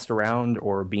being passed around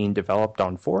or being developed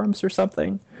on forums or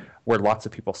something, where lots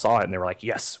of people saw it and they were like,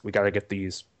 yes, we got to get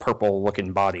these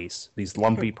purple-looking bodies, these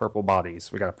lumpy purple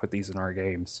bodies. We got to put these in our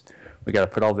games. We got to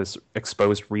put all this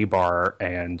exposed rebar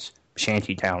and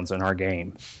shanty towns in our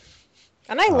game.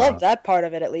 And I love that part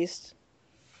of it, at least.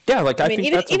 Yeah, I think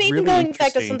even, that's even going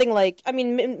back to something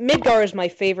Midgar is my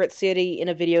favorite city in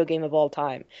a video game of all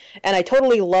time. And I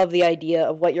totally love the idea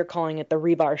of what you're calling it, the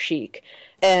rebar chic.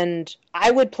 And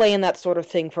I would play in that sort of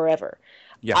thing forever.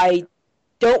 Yeah. I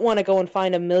don't want to go and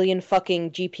find a million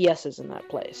fucking GPSs in that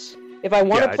place. If I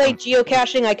want to play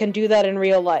geocaching, I can do that in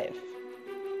real life.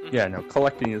 Yeah, no,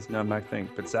 collecting is not my thing,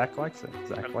 but Zach likes it.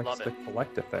 Zach likes to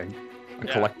collect a thing.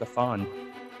 Collect the fun.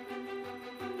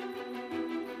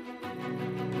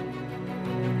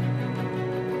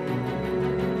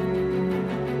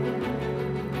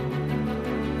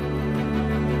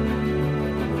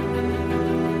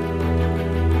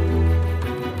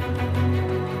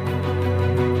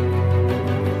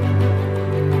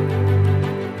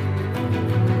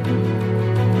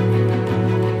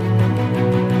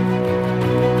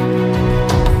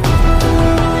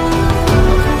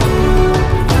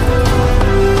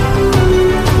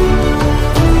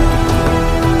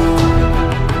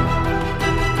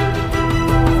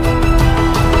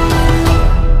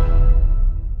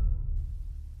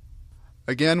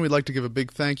 Again, we'd like to give a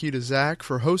big thank you to Zach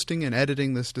for hosting and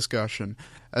editing this discussion.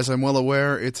 As I'm well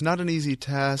aware, it's not an easy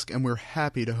task, and we're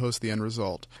happy to host the end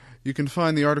result. You can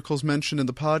find the articles mentioned in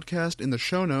the podcast in the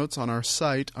show notes on our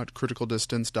site at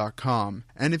criticaldistance.com.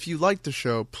 And if you like the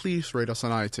show, please rate us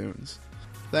on iTunes.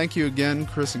 Thank you again,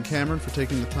 Chris and Cameron, for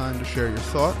taking the time to share your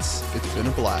thoughts. It's been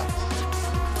a blast.